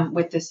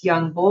with this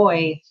young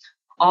boy,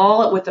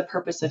 all with the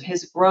purpose of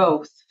his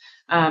growth,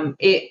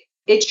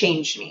 it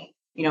changed me.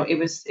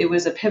 It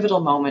was a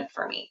pivotal moment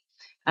for me.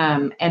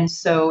 And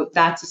so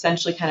that's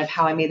essentially kind of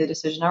how I made the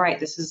decision. All right,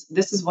 this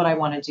is what I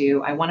want to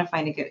do. I want to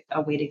find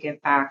a way to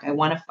give back. I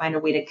want to find a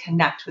way to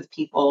connect with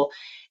people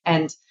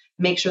and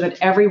make sure that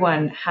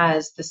everyone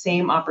has the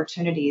same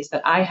opportunities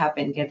that I have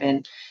been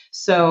given.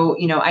 So,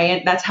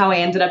 that's how I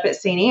ended up at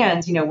St.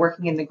 Anne's,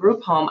 working in the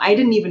group home. I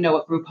didn't even know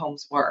what group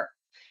homes were.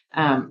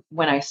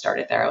 when I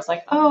started there. I was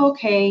like, oh,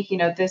 okay,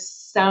 this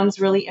sounds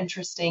really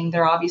interesting.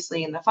 They're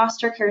obviously in the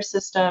foster care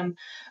system.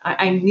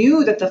 I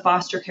knew that the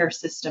foster care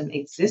system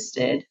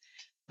existed,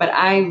 but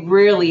I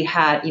really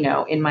had,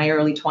 in my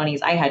early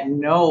 20s, I had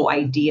no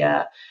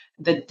idea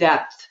the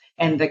depth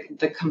and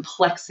the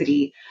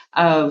complexity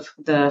of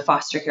the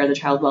foster care, the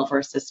child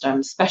welfare system,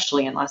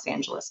 especially in Los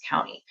Angeles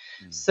County.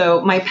 Mm.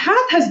 So my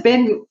path has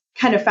been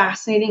kind of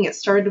fascinating. It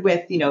started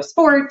with,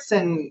 sports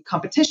and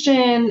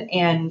competition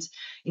and,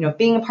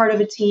 being a part of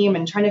a team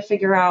and trying to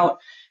figure out,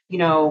 you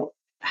know,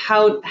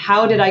 how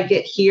did I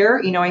get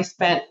here? I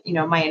spent,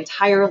 my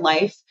entire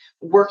life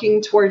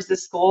working towards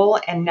this goal,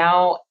 and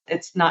now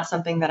it's not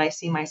something that I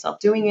see myself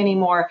doing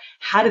anymore.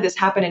 How did this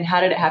happen, and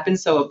how did it happen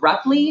so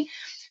abruptly?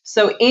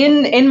 So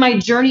in my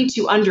journey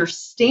to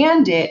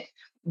understand it,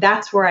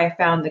 that's where I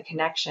found the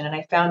connection, and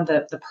I found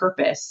the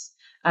purpose,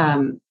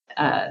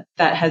 that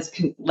has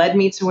led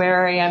me to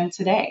where I am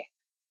today.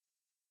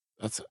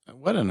 That's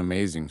what an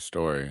amazing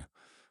story.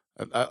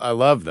 I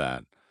love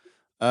that.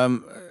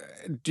 Um,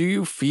 do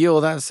you feel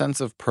that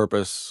sense of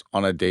purpose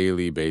on a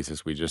daily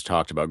basis? We just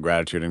talked about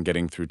gratitude and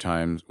getting through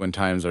times when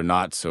times are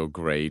not so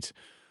great.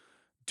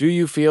 Do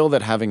you feel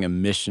that having a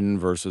mission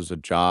versus a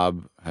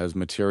job has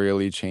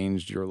materially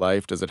changed your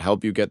life? Does it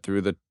help you get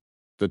through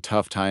the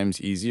tough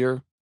times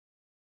easier?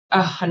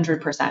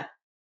 100%.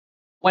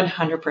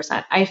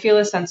 100%. I feel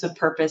a sense of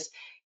purpose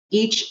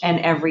each and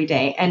every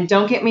day. And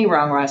don't get me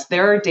wrong, Russ,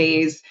 there are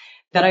days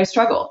that I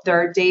struggle. There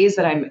are days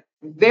that I'm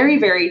very,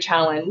 very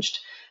challenged.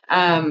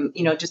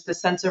 Just the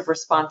sense of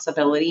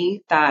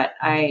responsibility that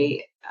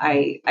I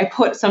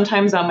put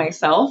sometimes on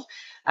myself.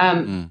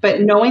 Mm.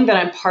 But knowing that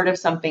I'm part of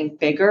something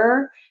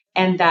bigger,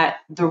 and that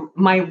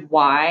my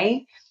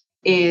why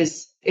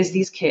is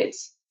these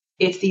kids,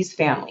 it's these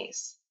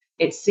families,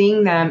 it's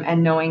seeing them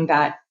and knowing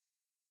that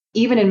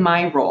even in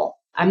my role,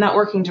 I'm not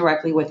working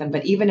directly with them,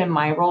 but even in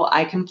my role,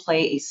 I can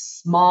play a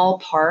small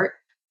part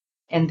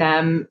in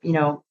them,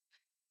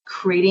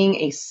 creating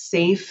a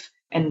safe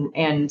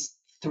and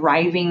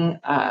thriving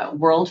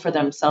world for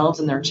themselves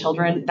and their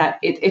children. That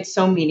it's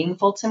so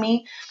meaningful to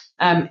me,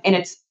 and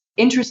it's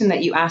interesting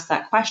that you asked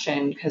that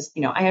question, because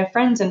I have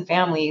friends and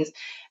family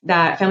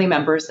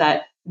members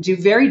that do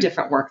very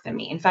different work than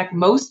me. In fact,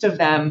 most of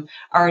them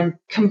are in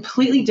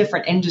completely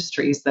different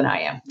industries than I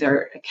am.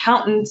 They're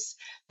accountants,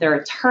 they're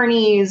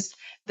attorneys,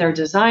 they're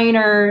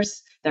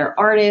designers, they're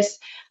artists.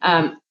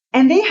 And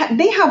they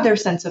have their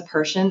sense of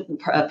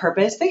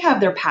purpose. They have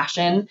their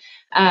passion.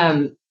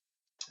 Um,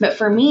 but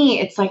for me,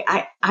 it's like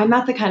I'm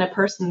not the kind of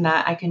person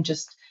that I can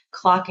just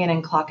clock in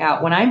and clock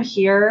out. When I'm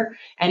here,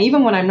 and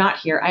even when I'm not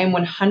here, I am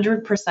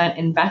 100%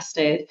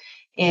 invested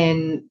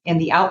in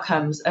the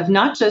outcomes of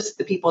not just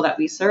the people that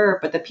we serve,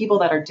 but the people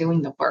that are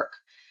doing the work.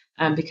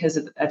 Because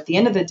at the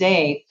end of the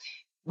day,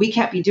 we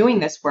can't be doing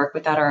this work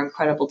without our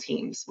incredible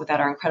teams, without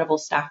our incredible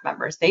staff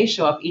members. They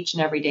show up each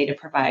and every day to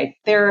provide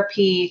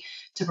therapy,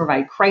 to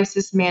provide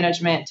crisis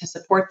management, to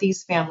support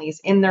these families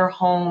in their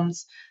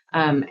homes.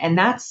 And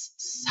that's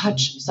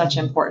such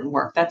important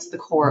work. That's the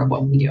core of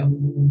what we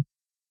do.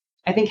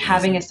 I think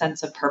having a Amazing.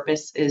 sense of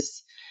purpose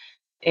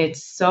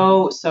it's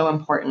so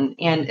important,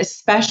 and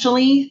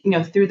especially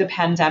through the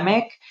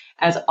pandemic,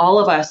 as all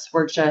of us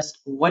were just,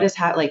 what is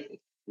happening?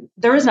 Like,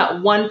 there is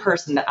not one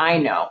person that I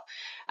know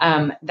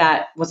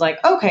that was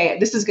like, okay,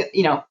 this is good.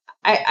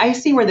 I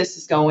see where this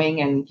is going,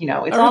 and it's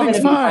all going Everything's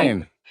to be fine.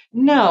 fine.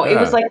 No, it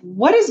was Yeah. like,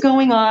 what is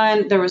going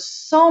on? There was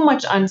so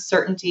much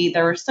uncertainty.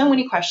 There were so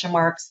many question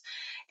marks.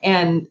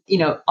 And,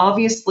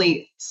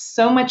 obviously,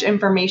 so much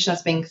information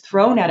that's being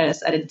thrown at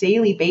us at a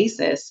daily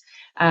basis,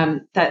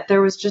 that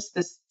there was just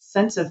this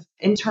sense of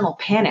internal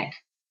panic.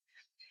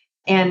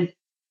 And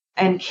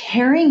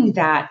carrying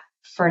that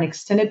for an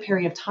extended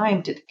period of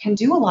time can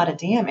do a lot of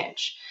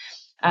damage,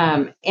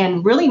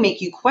 and really make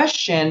you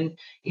question,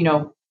 you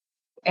know,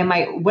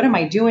 what am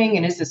I doing,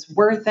 and is this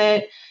worth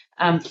it?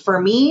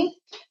 For me,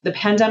 the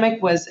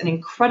pandemic was an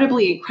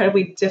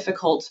incredibly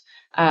difficult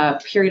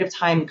period of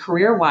time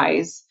career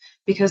wise,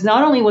 because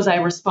not only was I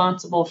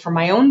responsible for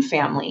my own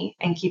family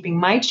and keeping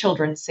my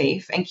children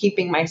safe and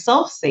keeping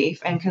myself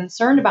safe and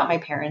concerned about my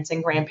parents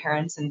and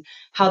grandparents and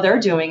how they're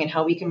doing and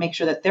how we can make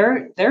sure that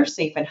they're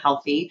safe and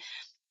healthy.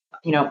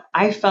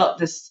 I felt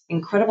this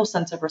incredible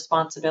sense of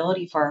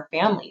responsibility for our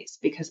families,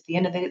 because at the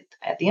end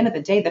of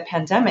the day, the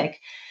pandemic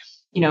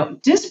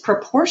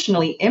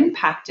disproportionately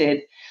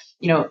impacted,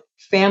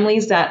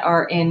 families that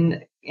are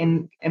in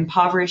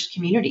impoverished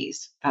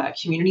communities,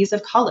 communities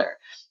of color,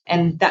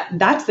 and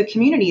that's the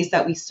communities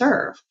that we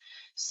serve.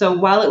 So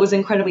while it was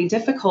incredibly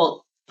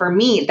difficult for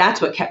me, that's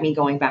what kept me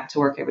going back to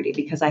work every day,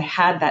 because I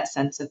had that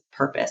sense of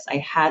purpose. I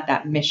had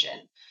that mission.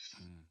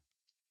 Mm.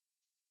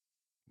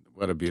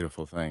 What a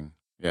beautiful thing.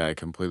 Yeah, I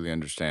completely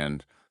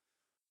understand.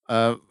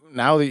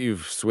 Now that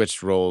you've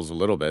switched roles a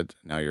little bit,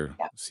 now you're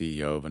Yeah.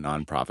 CEO of a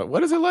nonprofit.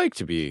 What is it like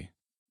to be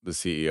the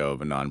CEO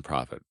of a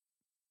nonprofit?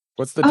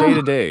 What's the day Oh,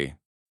 to day?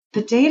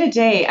 The day to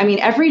day, I mean,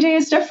 every day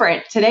is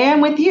different. Today I'm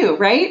with you,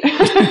 right?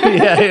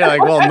 Yeah, you're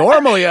like, well,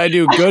 normally I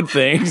do good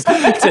things.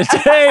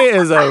 Today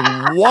is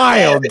a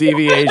wild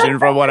deviation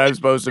from what I'm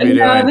supposed to be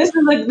No, doing. this is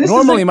a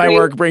Normally my great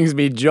work brings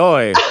me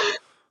joy.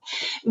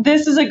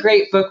 this is a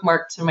great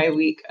bookmark to my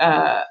week.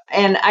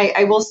 And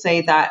I will say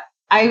that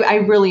I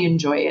really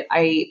enjoy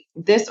it.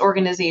 This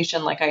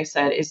organization, like I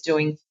said, it's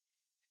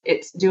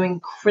doing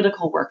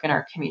critical work in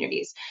our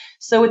communities.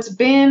 So it's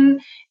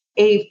been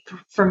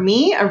for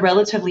me, a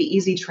relatively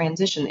easy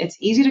transition. It's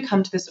easy to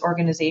come to this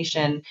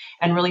organization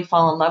and really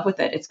fall in love with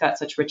it. It's got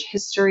such rich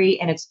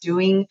history and it's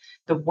doing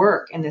the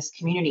work in this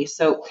community.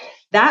 So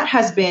that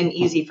has been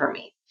easy for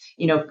me,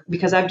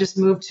 because I've just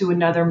moved to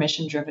another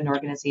mission driven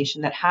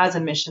organization that has a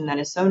mission that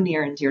is so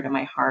near and dear to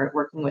my heart,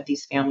 working with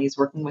these families,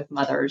 working with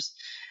mothers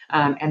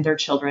and their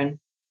children.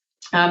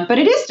 But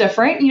it is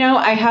different.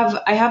 I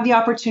have the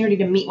opportunity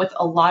to meet with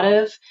a lot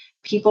of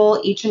people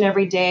each and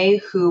every day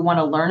who want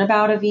to learn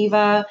about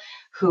Aviva,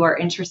 who are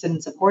interested in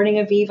supporting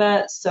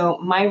Aviva. So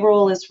my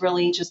role is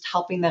really just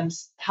helping them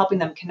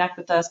connect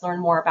with us,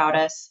 learn more about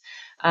us,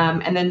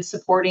 and then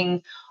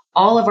supporting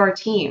all of our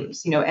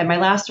teams. At my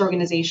last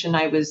organization,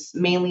 I was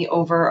mainly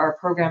over our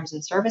programs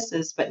and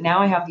services, but now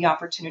I have the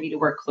opportunity to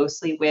work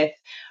closely with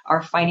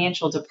our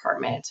financial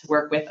department, to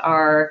work with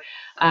our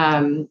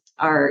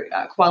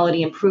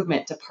quality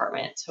improvement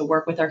department, to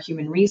work with our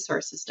human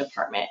resources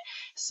department.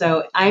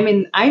 So I'm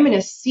in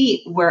a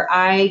seat where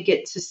I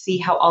get to see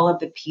how all of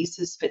the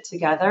pieces fit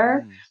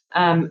together,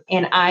 and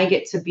I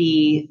get to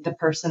be the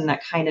person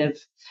that kind of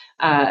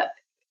uh,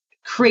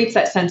 creates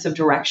that sense of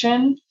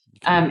direction.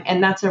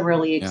 And that's a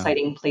really Yeah.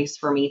 exciting place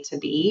for me to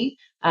be.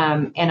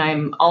 And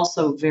I'm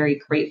also very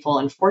grateful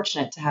and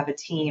fortunate to have a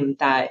team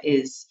that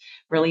is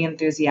really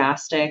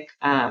enthusiastic.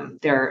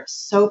 They're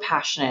so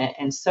passionate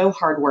and so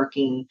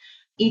hardworking,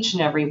 each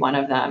and every one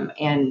of them.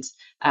 And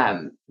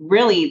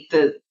really,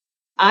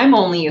 I'm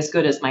only as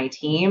good as my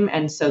team,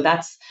 and so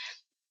that's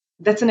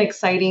an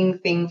exciting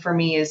thing for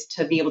me, is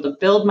to be able to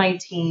build my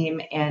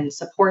team and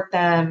support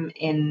them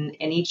in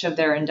each of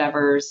their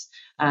endeavors,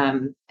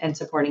 and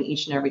supporting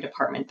each and every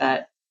department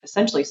that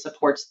essentially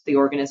supports the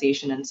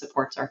organization and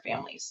supports our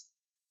families.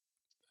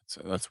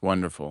 So that's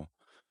wonderful.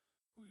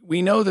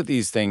 We know that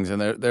these things,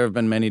 and there have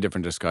been many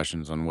different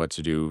discussions on what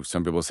to do.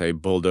 Some people say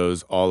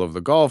bulldoze all of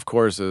the golf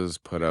courses,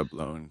 put up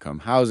low income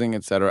housing,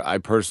 etc. I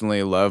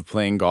personally love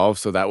playing golf,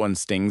 so that one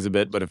stings a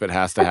bit. But if it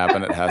has to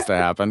happen, it has to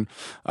happen.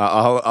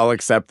 I'll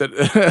accept it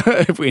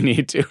if we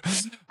need to.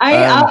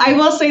 I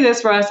will say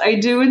this, Ross. I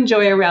do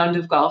enjoy a round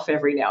of golf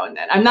every now and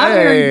then. I'm not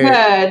very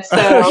Hey, good,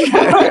 so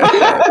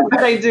okay.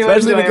 but I do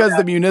Especially enjoy a because the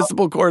round.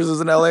 municipal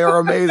courses in LA are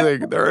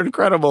amazing. They're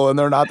incredible and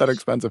they're not that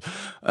expensive.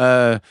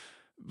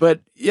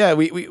 But yeah,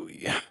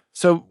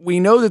 so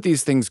we know that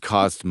these things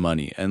cost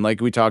money. And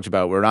like we talked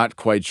about, we're not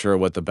quite sure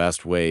what the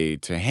best way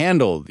to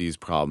handle these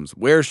problems.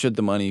 Where should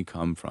the money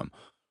come from?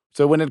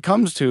 So when it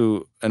comes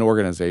to an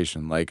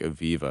organization like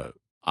Aviva,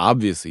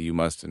 obviously you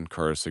must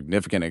incur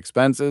significant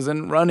expenses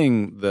in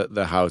running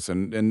the house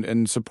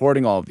and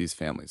supporting all of these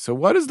families. So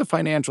what is the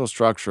financial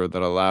structure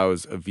that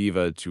allows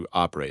Aviva to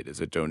operate? Is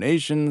it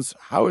donations?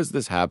 How is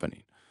this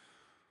happening?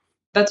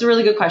 That's a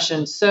really good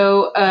question.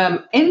 So,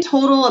 in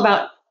total,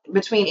 about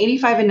between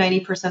 85 and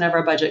 90% of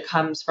our budget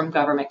comes from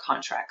government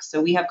contracts.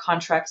 So, we have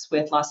contracts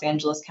with Los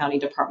Angeles County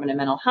Department of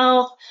Mental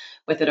Health,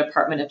 with the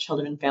Department of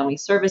Children and Family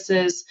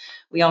Services.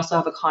 We also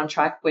have a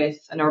contract with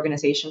an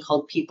organization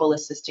called People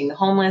Assisting the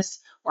Homeless,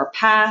 or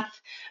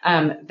PATH.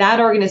 That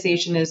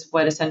organization is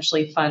what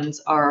essentially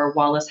funds our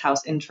Wallace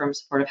House interim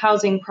supportive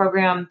housing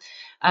program.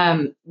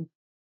 Um,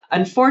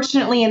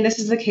 Unfortunately, and this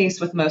is the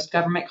case with most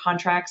government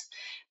contracts,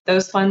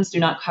 those funds do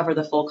not cover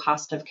the full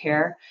cost of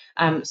care.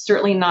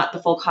 Certainly not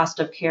the full cost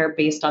of care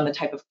based on the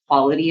type of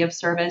quality of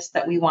service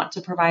that we want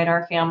to provide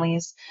our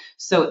families.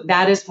 So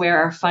that is where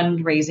our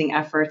fundraising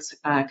efforts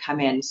come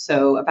in.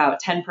 So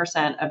about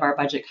 10% of our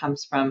budget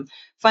comes from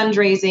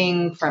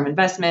fundraising, from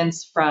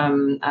investments,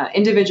 from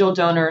individual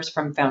donors,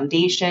 from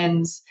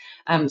foundations.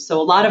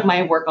 So a lot of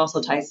my work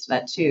also ties to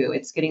that too.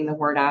 It's getting the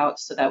word out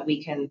so that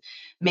we can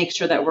make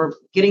sure that we're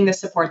getting the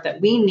support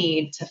that we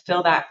need to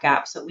fill that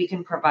gap, so we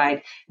can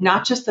provide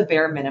not just the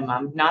bare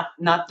minimum, not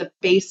the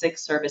basic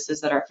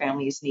services that our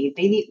families need.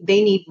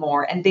 They need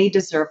more, and they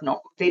deserve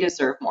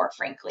more,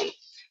 frankly.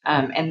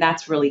 And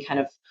that's really kind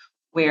of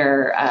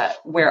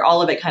where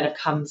all of it kind of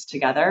comes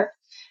together.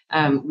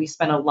 We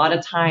spend a lot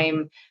of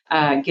time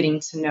getting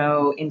to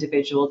know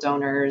individual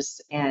donors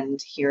and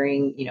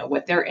hearing,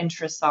 what their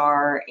interests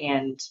are,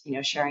 and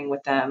sharing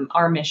with them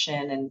our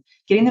mission and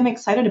getting them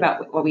excited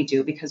about what we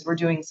do, because we're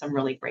doing some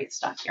really great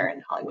stuff here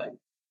in Hollywood.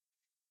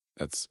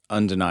 That's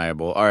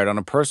undeniable. All right, on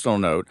a personal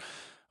note,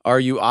 are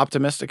you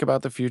optimistic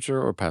about the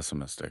future or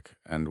pessimistic,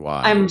 and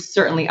why? I'm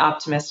certainly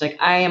optimistic.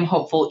 I am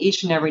hopeful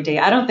each and every day.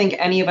 I don't think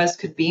any of us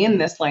could be in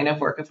this line of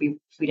work if we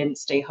didn't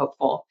stay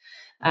hopeful.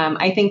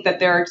 I think that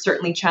there are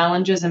certainly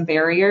challenges and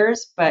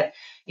barriers, but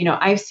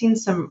I've seen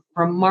some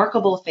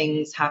remarkable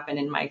things happen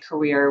in my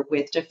career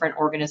with different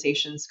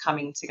organizations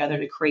coming together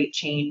to create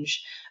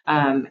change,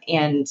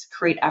 and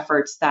create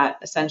efforts that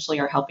essentially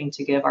are helping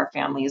to give our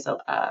families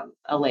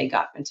a leg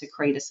up, and to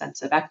create a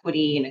sense of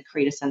equity, and to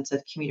create a sense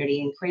of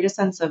community, and create a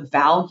sense of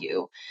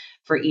value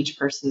for each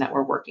person that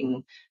we're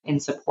working in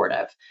support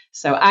of.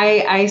 So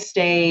I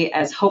stay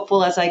as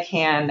hopeful as I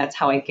can. That's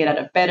how I get out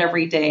of bed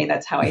every day.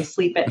 That's how I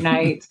sleep at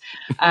night.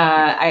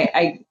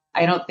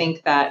 I don't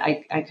think that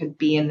I could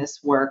be in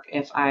this work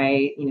if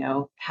I,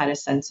 had a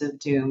sense of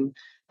doom,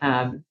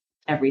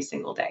 every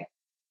single day.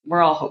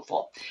 We're all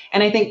hopeful.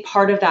 And I think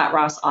part of that,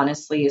 Ross,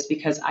 honestly, is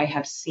because I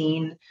have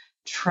seen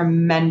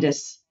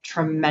tremendous,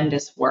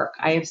 tremendous work.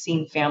 I have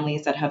seen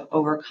families that have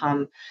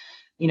overcome,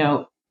 you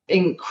know,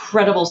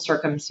 incredible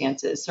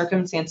circumstances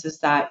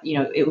that,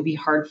 it would be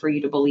hard for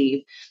you to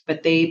believe,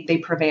 but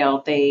they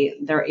prevail.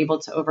 They're able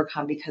to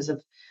overcome because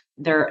of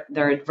their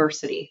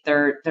adversity.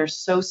 They're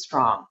so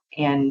strong,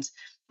 and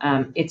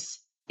it's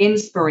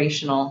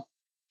inspirational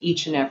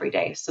each and every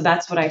day. So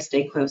that's what I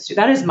stay close to.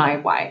 That is my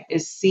why,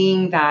 is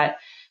seeing that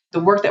the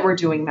work that we're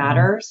doing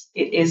matters.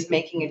 It is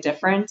making a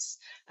difference.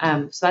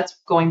 So that's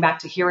going back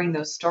to hearing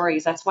those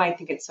stories. That's why I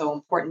think it's so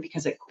important,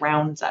 because it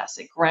grounds us.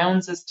 It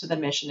grounds us to the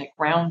mission. It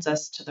grounds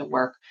us to the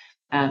work.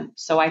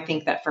 So I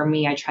think that for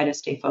me, I try to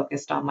stay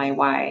focused on my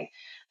why,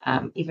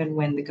 even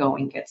when the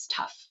going gets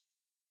tough.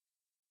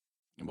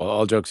 Well,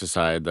 all jokes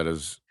aside, that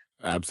is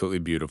absolutely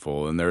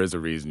beautiful, and there is a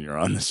reason you're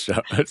on this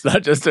show. It's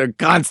not just a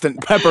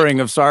constant peppering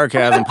of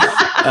sarcasm.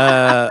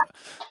 Uh,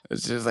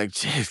 it's just like,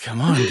 geez,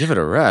 come on, give it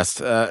a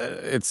rest.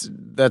 It's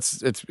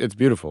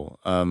beautiful.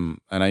 And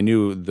I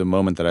knew the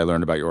moment that I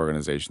learned about your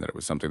organization that it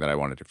was something that I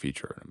wanted to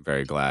feature. I'm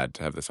very glad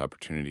to have this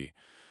opportunity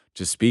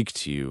to speak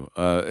to you.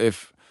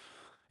 If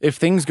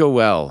things go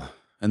well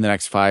in the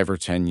next 5 or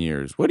 10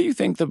 years, what do you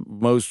think the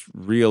most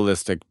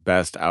realistic,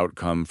 best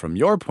outcome from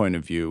your point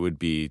of view would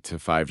be to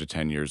 5 to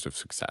 10 years of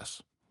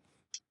success?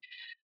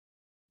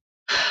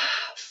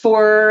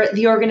 For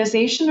the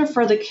organization or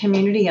for the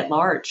community at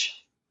large?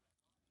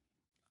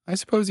 I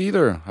suppose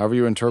either, however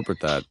you interpret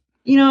that.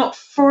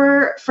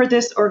 For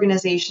this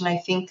organization, I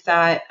think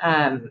that,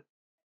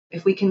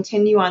 if we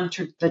continue on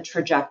the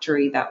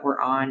trajectory that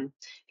we're on,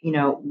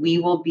 we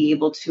will be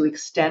able to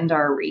extend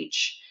our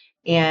reach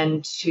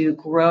and to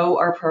grow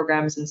our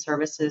programs and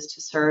services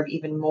to serve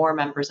even more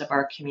members of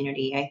our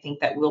community. I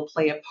think that we'll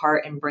play a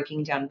part in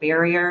breaking down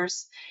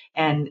barriers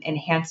and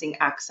enhancing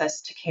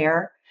access to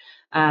care.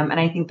 And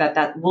I think that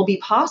that will be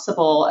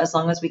possible as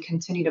long as we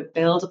continue to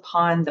build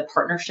upon the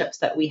partnerships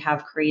that we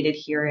have created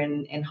here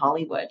in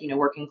Hollywood,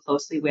 working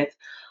closely with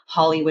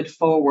Hollywood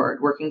Forward,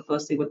 working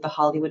closely with the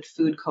Hollywood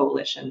Food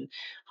Coalition,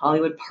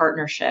 Hollywood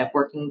Partnership,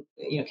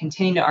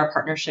 continuing our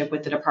partnership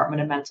with the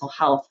Department of Mental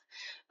Health,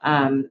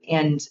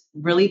 and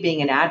really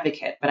being an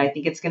advocate. But I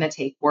think it's going to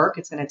take work.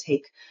 It's going to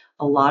take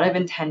a lot of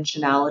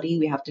intentionality.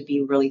 We have to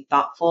be really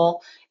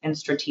thoughtful and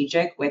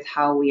strategic with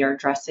how we are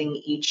addressing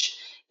each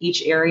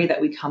area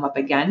that we come up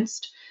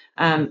against.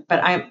 But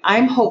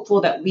I'm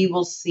hopeful that we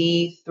will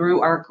see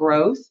through our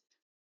growth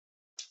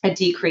a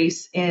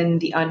decrease in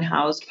the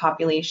unhoused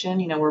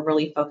population. We're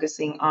really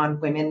focusing on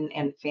women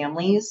and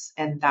families,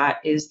 and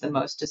that is the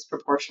most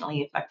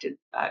disproportionately affected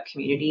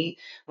community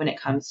when it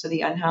comes to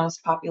the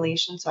unhoused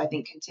population. So I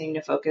think continuing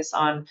to focus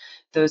on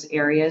those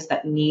areas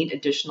that need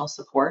additional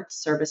supports,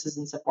 services,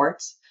 and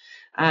supports.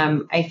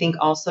 I think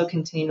also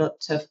continue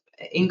to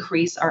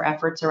increase our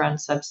efforts around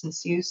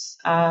substance use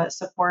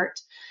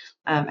support,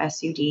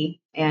 SUD,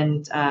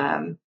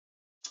 and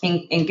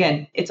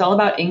again, it's all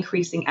about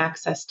increasing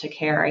access to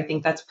care. I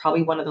think that's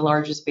probably one of the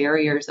largest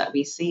barriers that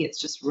we see. It's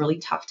just really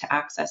tough to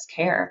access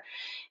care,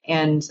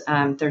 and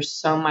there's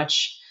so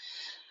much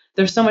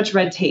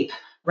red tape,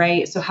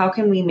 right? So how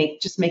can we make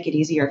it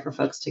easier for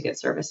folks to get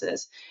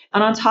services?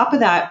 And on top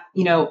of that,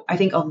 I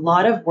think a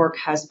lot of work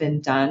has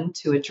been done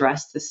to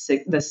address the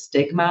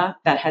stigma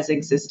that has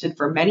existed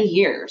for many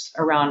years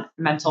around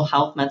mental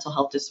health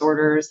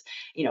disorders,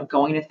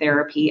 going to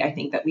therapy. I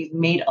think that we've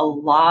made a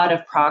lot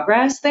of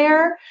progress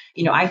there.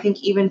 I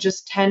think even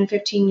just 10,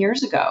 15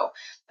 years ago,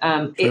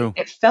 True.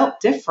 it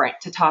felt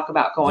different to talk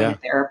about going to Yeah.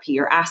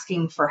 therapy or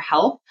asking for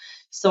help.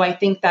 So I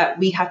think that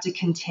we have to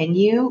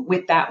continue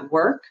with that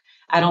work.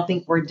 I don't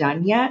think we're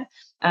done yet,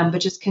 but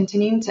just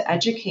continuing to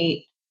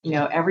educate,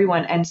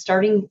 everyone, and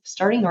starting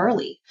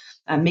early,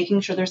 making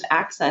sure there's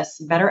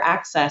better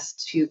access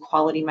to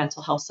quality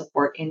mental health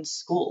support in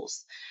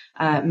schools,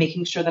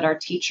 making sure that our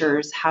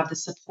teachers have the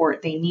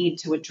support they need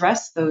to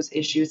address those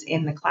issues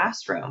in the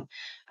classroom.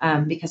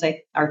 Because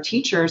our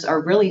teachers are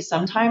really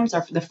sometimes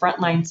are the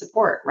frontline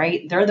support,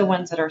 right? They're the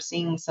ones that are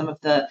seeing some of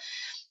the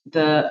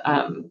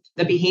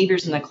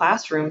behaviors in the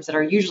classrooms that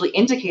are usually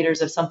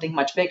indicators of something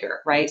much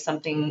bigger, right?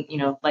 Something,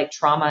 like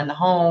trauma in the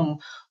home,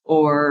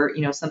 or,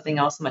 something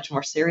else much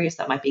more serious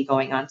that might be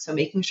going on. So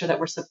making sure that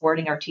we're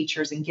supporting our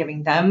teachers and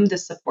giving them the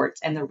supports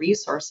and the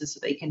resources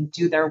so they can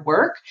do their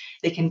work,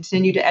 they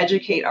continue to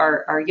educate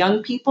our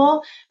young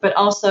people, but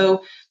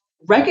also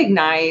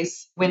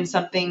recognize when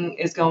something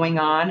is going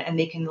on, and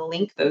they can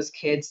link those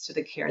kids to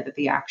the care that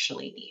they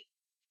actually need.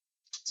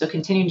 So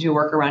continuing to do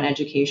work around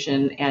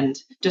education and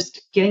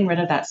just getting rid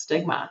of that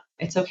stigma.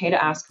 It's okay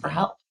to ask for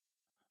help.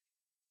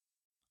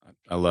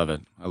 I love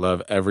it. I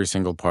love every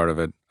single part of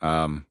it.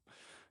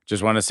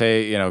 Just want to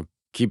say,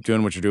 keep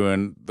doing what you're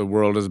doing. The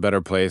world is a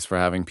better place for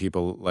having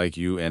people like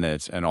you in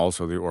it, and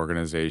also the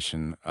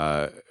organization.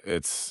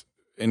 It's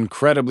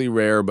incredibly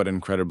rare, but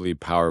incredibly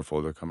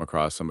powerful to come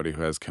across somebody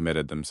who has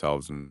committed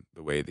themselves in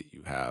the way that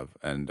you have.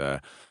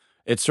 And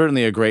it's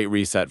certainly a great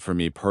reset for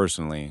me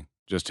personally,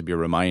 just to be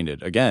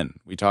reminded. Again,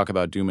 we talk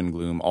about doom and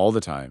gloom all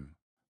the time,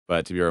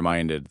 but to be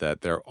reminded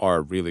that there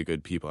are really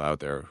good people out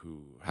there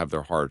who have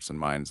their hearts and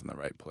minds in the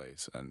right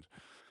place. And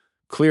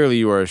clearly,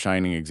 you are a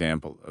shining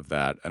example of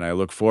that, and I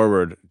look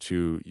forward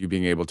to you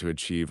being able to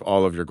achieve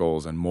all of your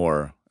goals and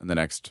more in the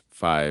next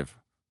 5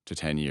 to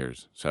 10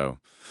 years. So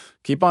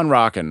keep on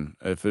rocking.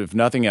 If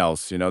nothing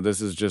else,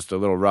 this is just a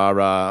little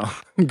rah-rah,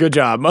 good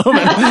job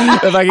moment.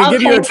 If I could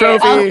give you a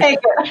trophy, I'll take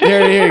it.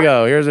 Here you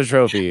go. Here's a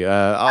trophy.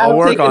 I'll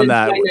work on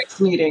that. My next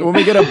meeting. When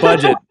we get a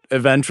budget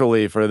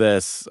eventually for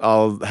this,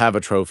 I'll have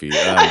a trophy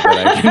that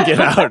I can get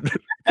out.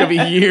 It'll be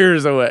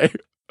years away.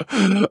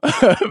 Maybe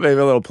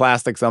a little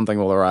plastic something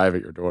will arrive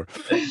at your door.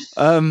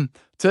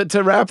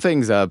 To wrap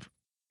things up,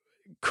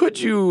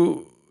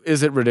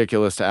 is it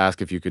ridiculous to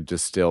ask if you could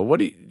distill,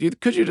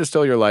 could you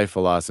distill your life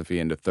philosophy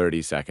into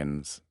 30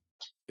 seconds?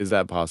 Is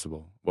that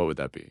possible? What would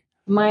that be?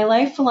 My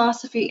life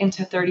philosophy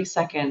into 30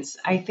 seconds.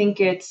 I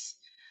think it's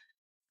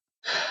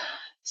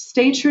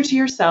stay true to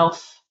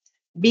yourself,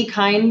 be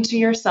kind to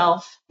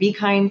yourself, be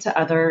kind to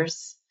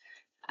others,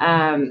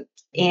 and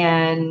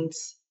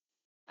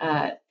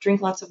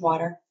drink lots of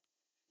water.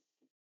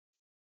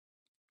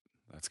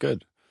 That's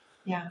good.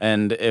 Yeah.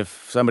 And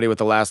if somebody with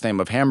the last name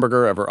of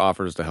Hamburger ever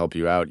offers to help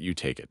you out, you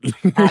take it.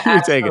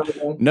 You take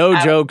it. No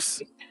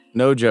jokes.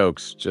 No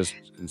jokes. Just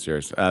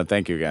serious.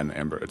 Thank you again,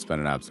 Amber. It's been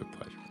an absolute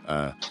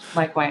pleasure.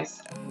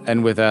 Likewise.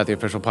 And with that, the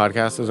official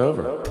podcast is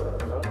over.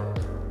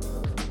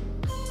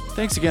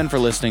 Thanks again for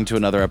listening to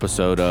another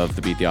episode of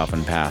the Beat the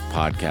Often Path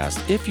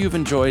podcast. If you've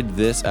enjoyed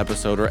this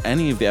episode or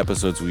any of the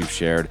episodes we've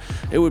shared,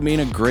 it would mean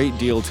a great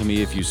deal to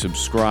me if you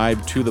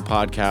subscribe to the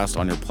podcast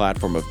on your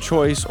platform of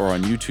choice or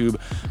on YouTube.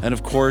 And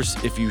of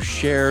course, if you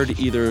shared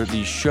either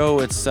the show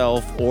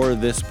itself or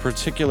this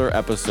particular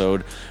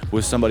episode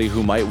with somebody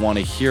who might want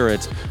to hear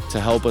it to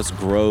help us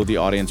grow the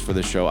audience for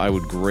the show, I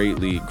would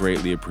greatly,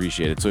 greatly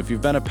appreciate it. So if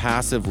you've been a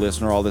passive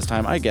listener all this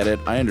time, I get it.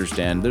 I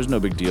understand. There's no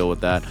big deal with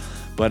that.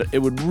 But it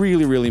would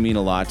really, really mean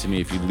a lot to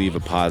me if you'd leave a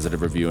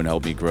positive review and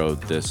help me grow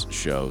this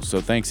show. So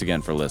thanks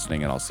again for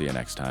listening, and I'll see you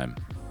next time.